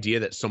 the idea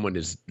that someone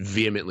is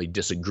vehemently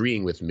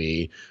disagreeing with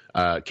me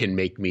can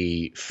make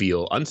me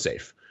feel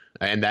unsafe.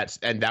 And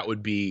that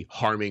would be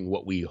harming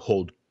what we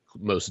hold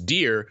most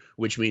dear,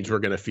 which means we're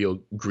going to feel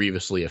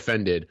grievously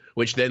offended,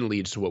 which then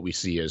leads to what we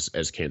see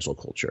as cancel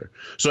culture.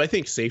 So I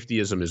think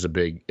safetyism is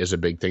a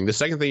big thing. The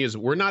second thing is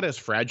we're not as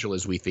fragile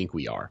as we think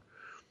we are.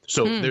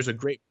 So there's a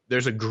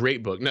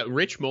great book. Now,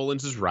 Rich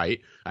Mullins is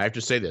right. I have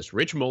to say this.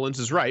 Rich Mullins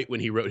is right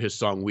when he wrote his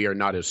song, We Are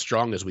Not As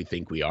Strong As We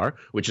Think We Are,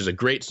 which is a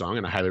great song,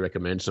 and I highly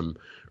recommend some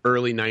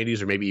early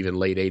 90s or maybe even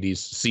late 80s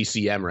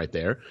CCM right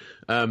there.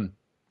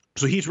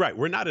 So he's right.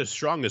 We're not as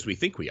strong as we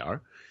think we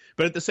are.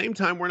 But at the same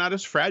time, we're not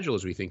as fragile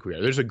as we think we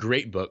are. There's a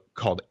great book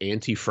called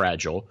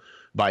Anti-Fragile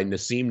by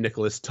Nassim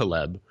Nicholas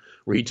Taleb,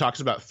 where he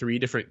talks about three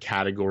different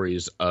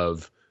categories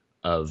of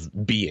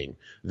being.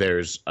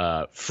 There's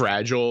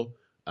fragile.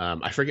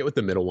 I forget what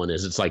the middle one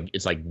is. It's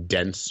like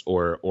dense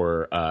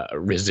or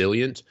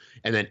resilient,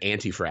 and then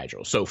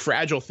anti-fragile. So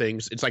fragile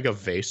things, it's like a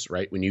vase,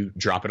 right? When you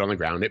drop it on the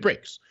ground, it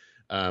breaks.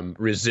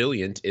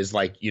 Resilient is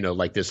like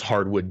this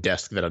hardwood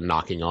desk that I'm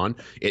knocking on.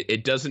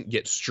 It doesn't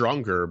get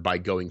stronger by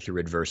going through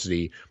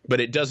adversity, but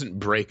it doesn't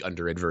break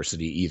under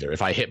adversity either.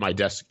 If I hit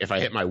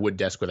my wood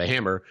desk with a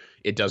hammer,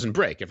 it doesn't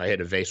break. If I hit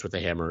a vase with a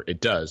hammer,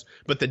 it does.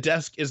 But the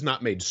desk is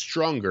not made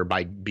stronger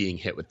by being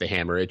hit with the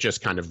hammer. It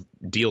just kind of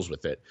deals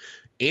with it.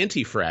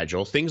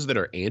 Anti-fragile, things that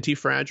are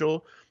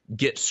anti-fragile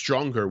get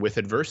stronger with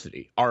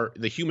adversity.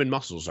 The human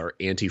muscles are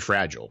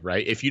anti-fragile,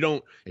 right? If you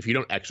don't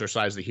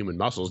exercise the human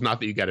muscles, not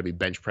that you got to be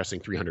bench pressing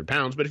 300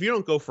 pounds, but if you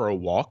don't go for a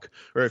walk,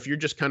 or if you're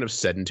just kind of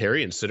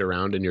sedentary and sit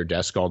around in your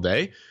desk all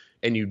day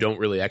and you don't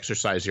really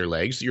exercise your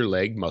legs, your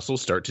leg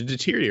muscles start to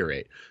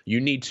deteriorate.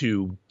 You need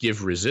to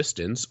give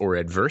resistance or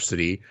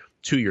adversity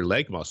to your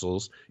leg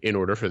muscles in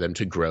order for them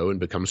to grow and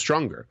become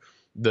stronger.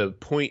 The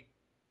point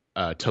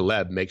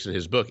Taleb makes in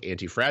his book,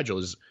 Anti-Fragile,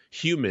 is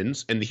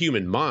humans and the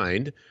human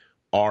mind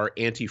are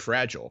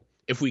anti-fragile.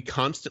 If we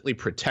constantly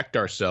protect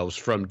ourselves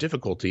from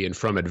difficulty and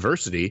from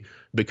adversity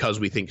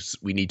because we think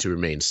we need to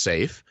remain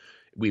safe,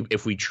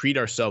 if we treat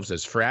ourselves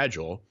as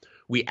fragile,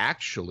 we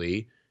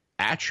actually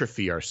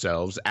atrophy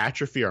ourselves,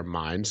 atrophy our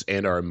minds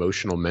and our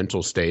emotional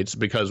mental states,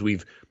 because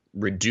we've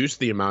reduced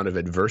the amount of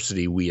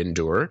adversity we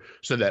endure,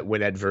 so that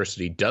when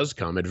adversity does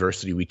come,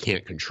 adversity we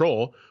can't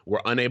control, we're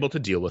unable to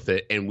deal with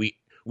it, and we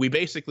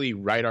basically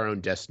write our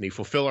own destiny,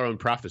 fulfill our own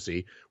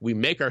prophecy. We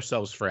make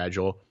ourselves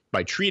fragile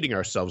by treating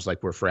ourselves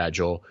like we're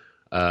fragile,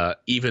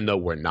 even though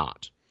we're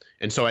not.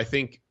 And so I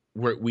think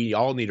we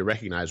all need to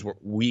recognize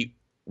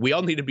we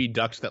all need to be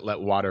ducks that let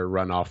water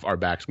run off our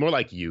backs, more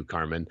like you,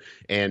 Carmen.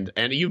 And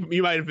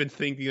you might have been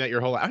thinking that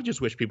your whole life. I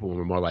just wish people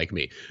were more like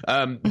me.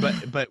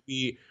 But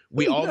we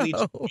all need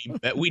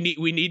to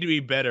we need to be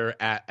better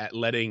at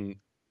letting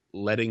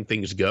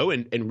things go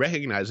and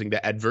recognizing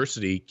that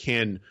adversity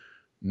can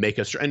make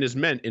us, and is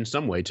meant in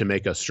some way to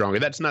make us stronger.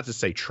 That's not to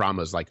say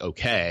trauma is like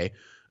okay.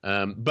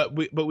 But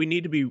we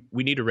need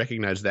to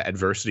recognize that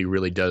adversity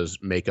really does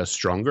make us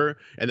stronger,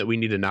 and that we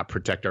need to not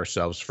protect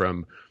ourselves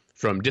from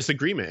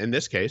disagreement. In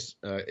this case,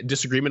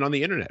 disagreement on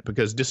the internet,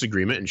 because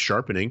disagreement and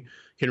sharpening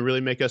can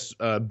really make us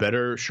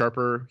better,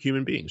 sharper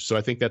human beings. So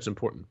I think that's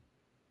important.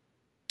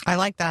 I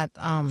like that.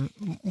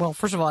 Well,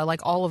 first of all, I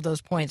like all of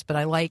those points, but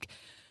I like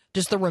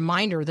just the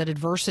reminder that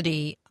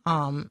adversity,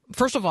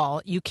 first of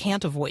all, you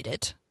can't avoid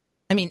it.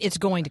 I mean, it's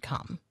going to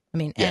come. I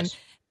mean, yes.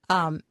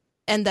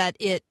 And that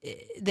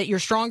you're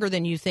stronger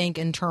than you think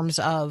in terms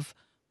of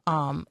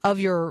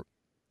your,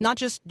 not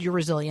just your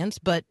resilience,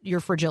 but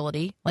your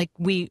fragility. Like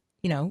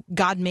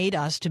God made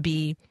us to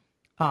be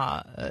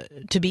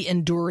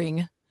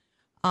enduring,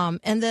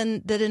 and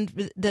then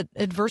that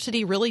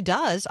adversity really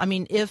does. I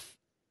mean, if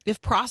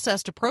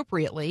processed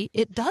appropriately,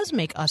 it does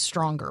make us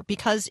stronger,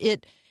 because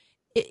it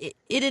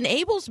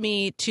enables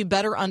me to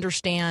better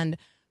understand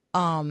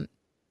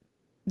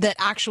that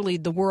actually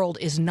the world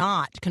is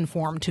not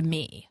conformed to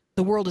me.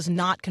 The world is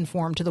not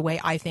conformed to the way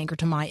I think or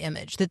to my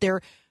image, that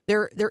there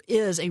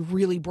is a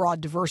really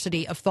broad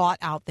diversity of thought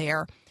out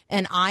there,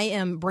 and I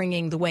am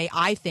bringing the way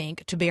I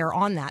think to bear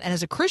on that. And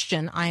as a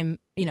Christian, I'm,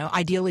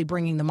 ideally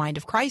bringing the mind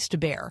of Christ to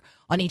bear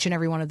on each and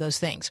every one of those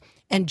things.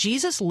 And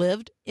Jesus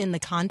lived in the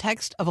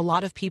context of a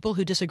lot of people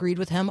who disagreed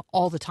with him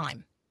all the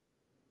time.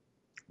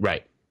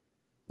 Right.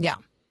 Yeah.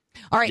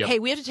 All right. Yep. Hey,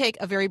 we have to take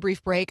a very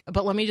brief break,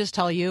 but let me just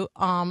tell you,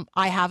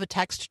 I have a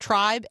text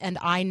tribe, and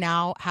I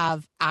now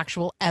have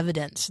actual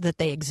evidence that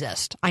they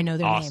exist. I know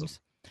their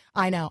names.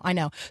 I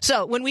know.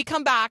 So when we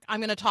come back, I'm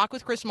going to talk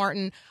with Chris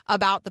Martin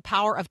about the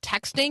power of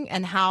texting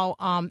and how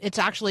it's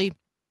actually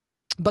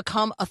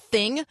become a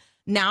thing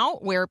now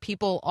where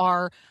people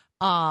are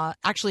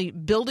actually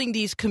building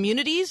these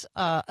communities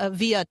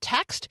via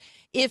text.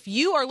 If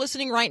you are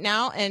listening right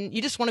now and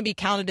you just want to be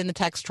counted in the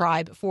text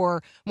tribe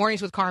for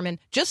Mornings with Carmen,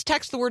 just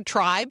text the word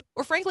tribe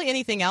or frankly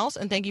anything else.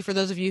 And thank you for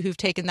those of you who've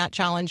taken that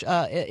challenge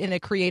in a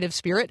creative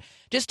spirit.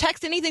 Just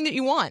text anything that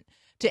you want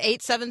to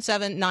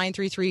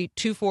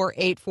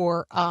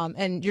 877-933-2484.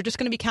 And you're just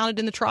going to be counted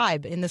in the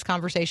tribe in this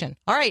conversation.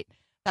 All right.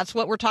 That's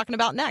what we're talking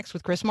about next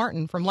with Chris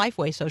Martin from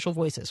Lifeway Social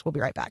Voices. We'll be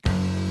right back.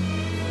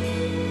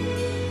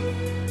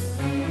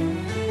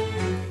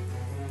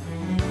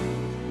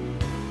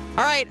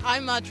 All right,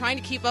 I'm trying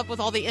to keep up with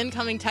all the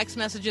incoming text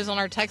messages on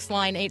our text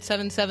line,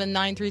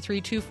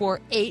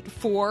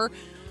 877-933-2484.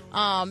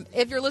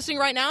 If you're listening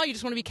right now, you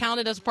just want to be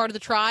counted as a part of the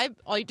tribe,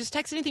 you just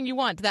text anything you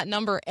want to that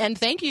number. And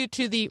thank you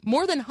to the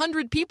more than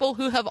 100 people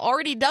who have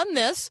already done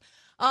this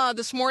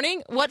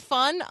morning. What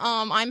fun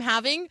I'm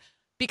having,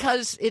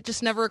 because it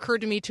just never occurred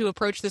to me to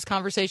approach this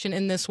conversation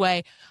in this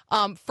way.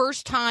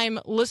 First-time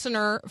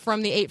listener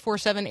from the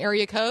 847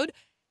 area code.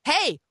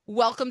 Hey,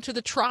 welcome to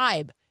the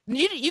tribe.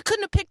 You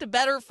couldn't have picked a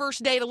better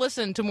first day to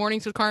listen to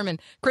Mornings with Carmen.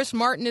 Chris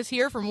Martin is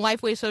here from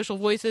Lifeway Social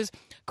Voices.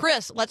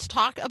 Chris, let's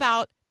talk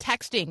about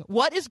texting.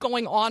 What is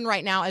going on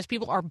right now as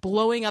people are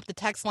blowing up the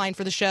text line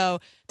for the show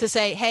to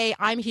say, hey,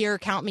 I'm here,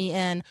 count me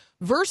in,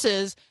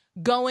 versus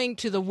going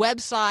to the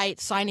website,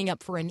 signing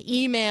up for an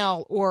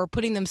email, or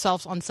putting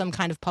themselves on some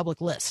kind of public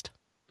list?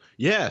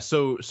 Yeah,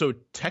 so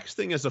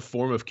texting is a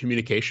form of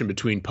communication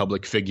between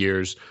public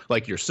figures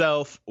like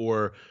yourself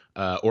or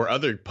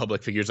other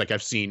public figures. Like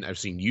I've seen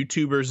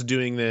YouTubers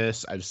doing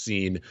this. I've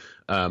seen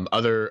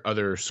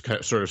other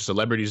sort of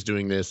celebrities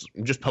doing this,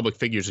 just public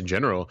figures in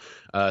general,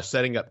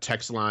 setting up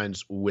text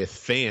lines with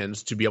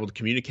fans to be able to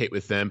communicate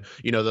with them.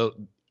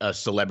 A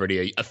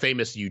celebrity, a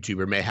famous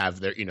YouTuber may have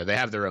they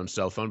have their own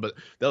cell phone, but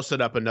they'll set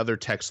up another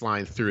text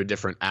line through a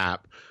different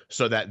app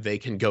so that they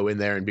can go in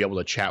there and be able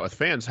to chat with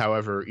fans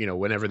however,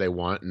 whenever they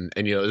want. And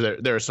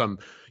there are some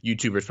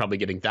YouTubers probably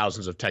getting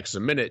thousands of texts a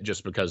minute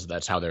just because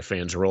that's how their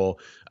fans roll.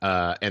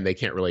 And they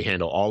can't really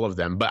handle all of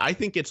them. But I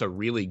think it's a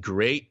really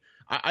great,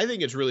 I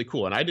think it's really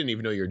cool. And I didn't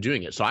even know you're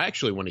doing it. So I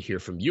actually want to hear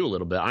from you a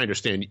little bit. I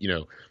understand,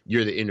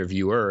 you're the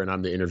interviewer and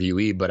I'm the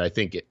interviewee, but I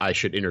think I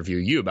should interview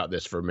you about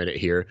this for a minute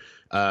here.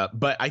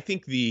 But I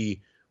think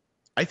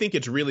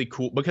it's really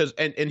cool because,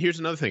 and here's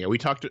another thing. We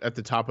talked at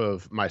the top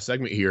of my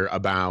segment here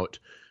about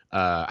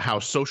how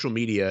social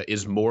media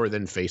is more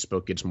than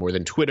Facebook. It's more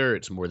than Twitter.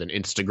 It's more than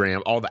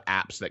Instagram, all the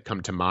apps that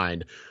come to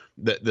mind.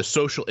 The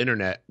social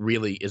internet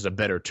really is a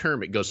better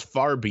term. It goes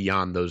far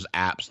beyond those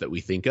apps that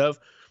we think of.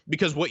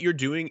 Because what you're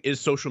doing is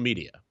social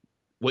media.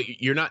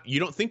 You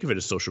don't think of it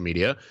as social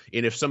media.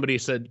 And if somebody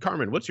said,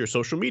 Carmen, what's your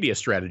social media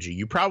strategy?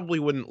 You probably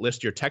wouldn't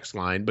list your text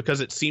line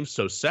because it seems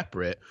so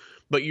separate,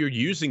 but you're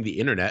using the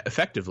internet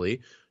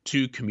effectively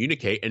to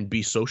communicate and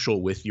be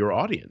social with your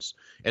audience.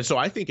 And so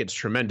I think it's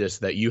tremendous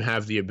that you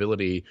have the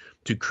ability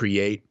to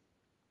create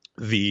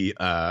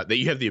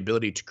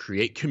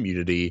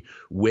community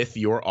with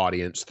your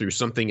audience through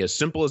something as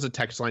simple as a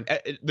text line.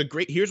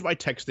 Here's why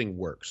texting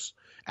works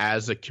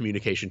as a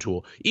communication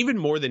tool, even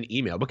more than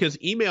email, because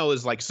email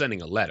is like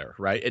sending a letter,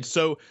 right?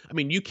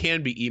 You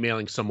can be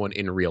emailing someone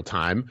in real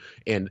time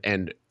and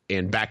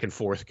back and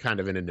forth kind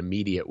of in an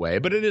immediate way,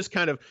 but it is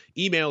kind of,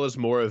 email is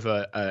more of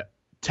a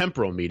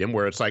temporal medium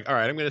where it's like, all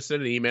right, I'm going to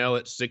send an email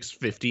at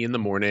 6:50 in the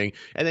morning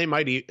and they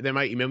might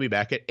email me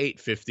back at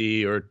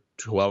 8:50 or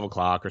 12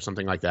 o'clock or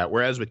something like that.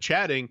 Whereas with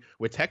texting,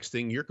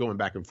 you're going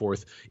back and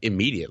forth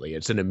immediately.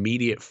 It's an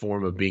immediate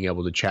form of being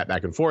able to chat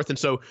back and forth. And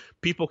so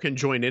people can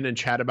join in and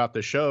chat about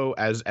the show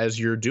as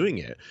you're doing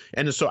it.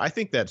 And so I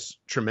think that's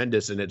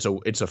tremendous. And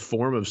it's a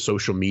form of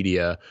social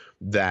media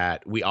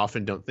that we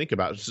often don't think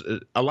about.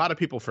 A lot of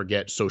people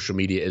forget social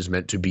media is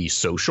meant to be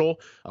social.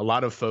 A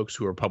lot of folks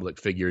who are public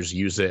figures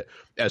use it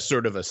as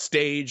sort of a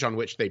stage on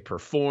which they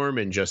perform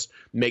and just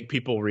make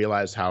people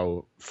realize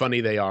how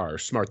funny they are or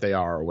smart they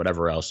are or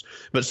whatever else.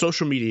 But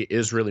social media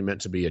is really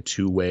meant to be a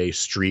two-way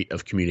street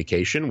of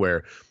communication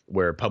where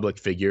public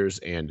figures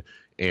and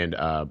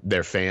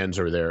their fans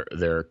or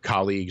their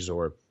colleagues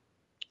or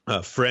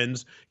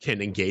friends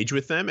can engage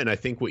with them. And I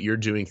think what you're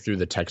doing through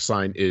the text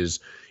line is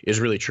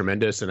really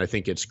tremendous. And I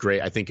think it's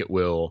great. I think it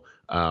will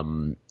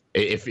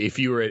if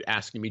you were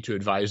asking me to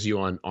advise you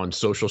on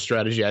social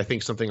strategy, I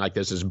think something like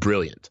this is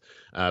brilliant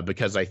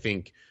because I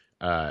think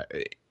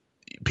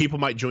people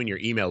might join your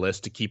email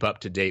list to keep up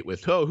to date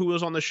with, who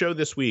was on the show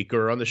this week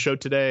or on the show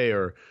today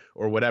or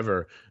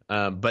whatever.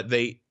 But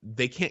they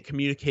can't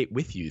communicate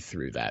with you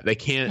through that. They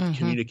can't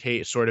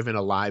communicate sort of in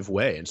a live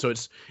way. And so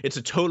it's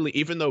a totally,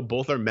 even though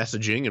both are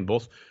messaging and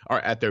both are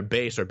at their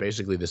base are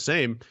basically the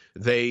same,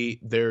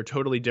 they're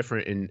totally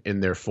different in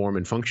their form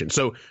and function.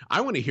 So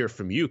I want to hear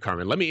from you,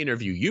 Carmen. Let me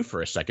interview you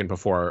for a second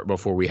before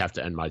we have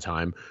to end my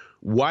time.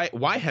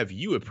 Why have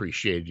you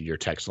appreciated your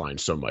text line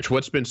so much?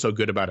 What's been so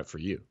good about it for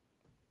you?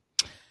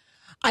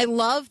 I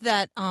love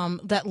that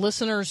that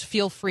listeners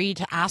feel free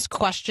to ask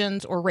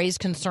questions or raise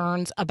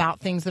concerns about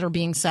things that are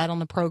being said on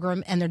the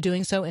program, and they're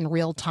doing so in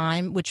real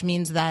time, which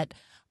means that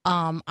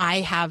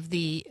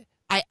it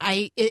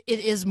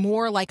is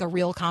more like a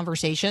real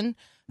conversation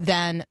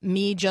than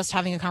me just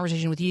having a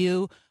conversation with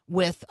you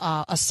with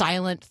a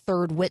silent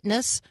third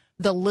witness.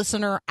 The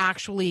listener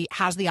actually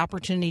has the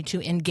opportunity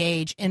to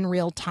engage in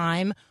real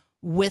time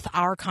with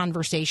our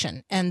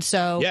conversation. And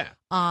so,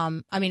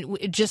 one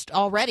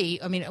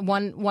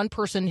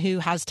person who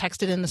has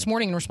texted in this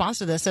morning in response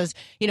to this says,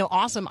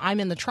 awesome, I'm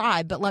in the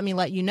tribe, but let me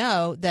let you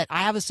know that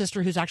I have a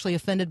sister who's actually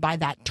offended by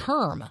that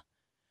term.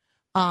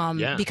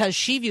 Because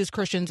she views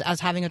Christians as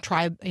having a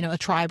tribe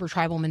or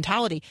tribal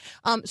mentality.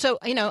 So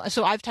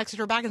I've texted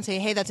her back and say,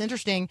 hey, that's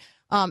interesting.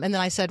 And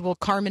then I said, well,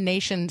 Carmen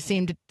Nation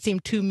seemed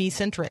too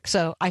me-centric.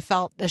 So I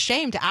felt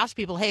ashamed to ask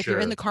people, hey, if you're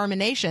in the Carmen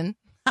Nation,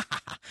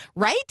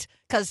 right?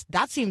 Because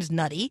that seems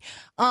nutty.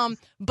 So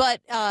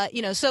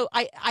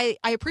I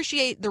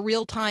appreciate the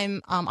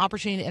real-time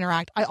opportunity to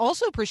interact. I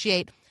also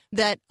appreciate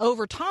that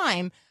over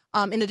time,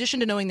 in addition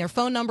to knowing their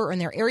phone number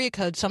and their area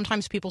code,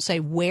 sometimes people say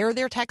where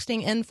they're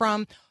texting in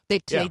from.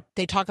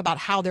 They talk about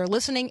how they're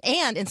listening.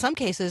 And in some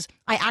cases,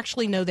 I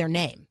actually know their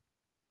name.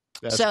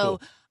 That's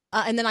cool.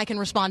 And then I can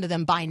respond to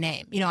them by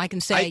name. I can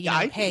say,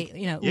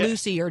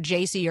 Lucy or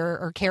JC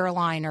or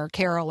Caroline or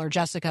Carol or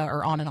Jessica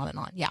or on and on and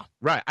on. Yeah.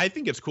 Right. I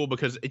think it's cool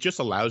because it just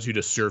allows you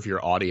to serve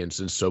your audience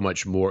in so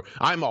much more.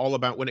 I'm all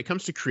about, when it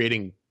comes to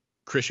creating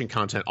Christian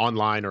content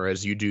online, or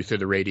as you do through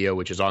the radio,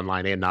 which is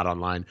online and not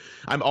online,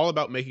 I'm all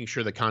about making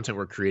sure the content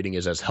we're creating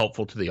is as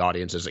helpful to the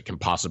audience as it can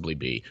possibly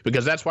be,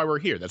 because that's why we're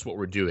here. That's what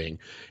we're doing.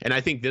 And I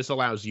think this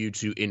allows you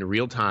to, in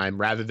real time,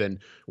 rather than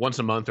once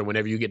a month or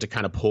whenever you get to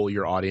kind of poll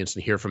your audience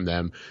and hear from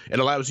them, it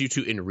allows you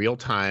to, in real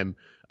time,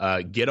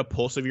 get a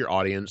pulse of your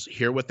audience,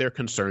 hear what their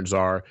concerns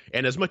are,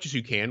 and as much as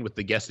you can with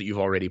the guests that you've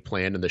already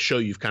planned and the show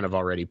you've kind of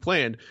already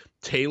planned,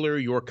 tailor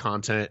your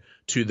content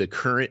to the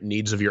current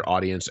needs of your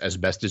audience as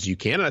best as you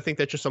can. And I think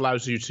that just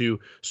allows you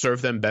to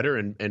serve them better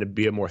and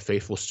be a more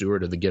faithful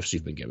steward of the gifts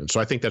you've been given. So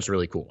I think that's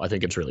really cool. I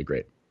think it's really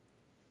great.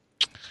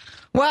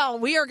 Well,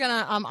 we are going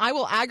to, I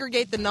will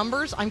aggregate the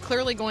numbers. I'm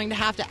clearly going to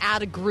have to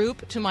add a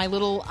group to my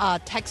little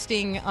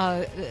texting.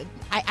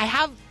 I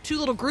have two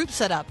little groups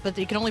set up, but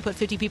you can only put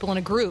 50 people in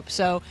a group.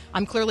 So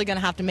I'm clearly going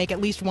to have to make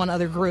at least one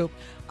other group.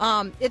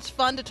 It's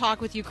fun to talk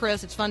with you,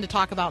 Chris. It's fun to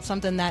talk about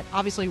something that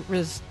obviously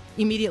is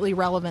immediately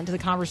relevant to the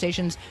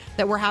conversations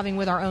that we're having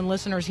with our own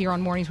listeners here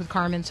on Mornings with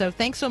Carmen. So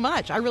thanks so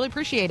much. I really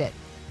appreciate it.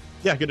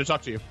 Yeah, good to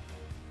talk to you.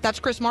 That's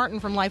Chris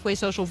Martin from Lifeway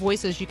Social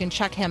Voices. You can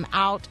check him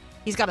out.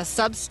 He's got a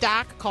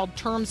Substack called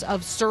Terms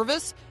of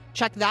Service.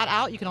 Check that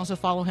out. You can also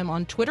follow him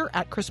on Twitter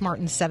at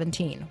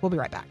ChrisMartin17. We'll be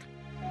right back.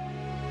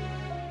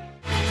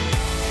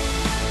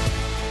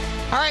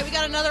 All right, we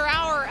got another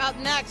hour up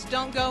next.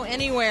 Don't go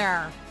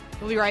anywhere.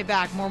 We'll be right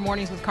back. More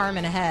Mornings with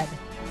Carmen ahead.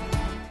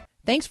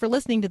 Thanks for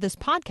listening to this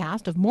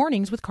podcast of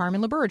Mornings with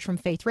Carmen LaBerge from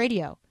Faith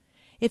Radio.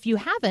 If you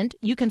haven't,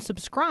 you can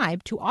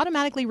subscribe to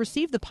automatically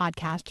receive the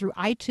podcast through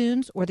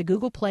iTunes or the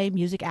Google Play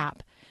Music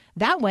app.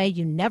 That way,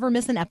 you never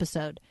miss an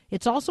episode.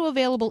 It's also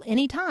available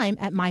anytime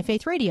at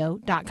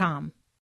myfaithradio.com.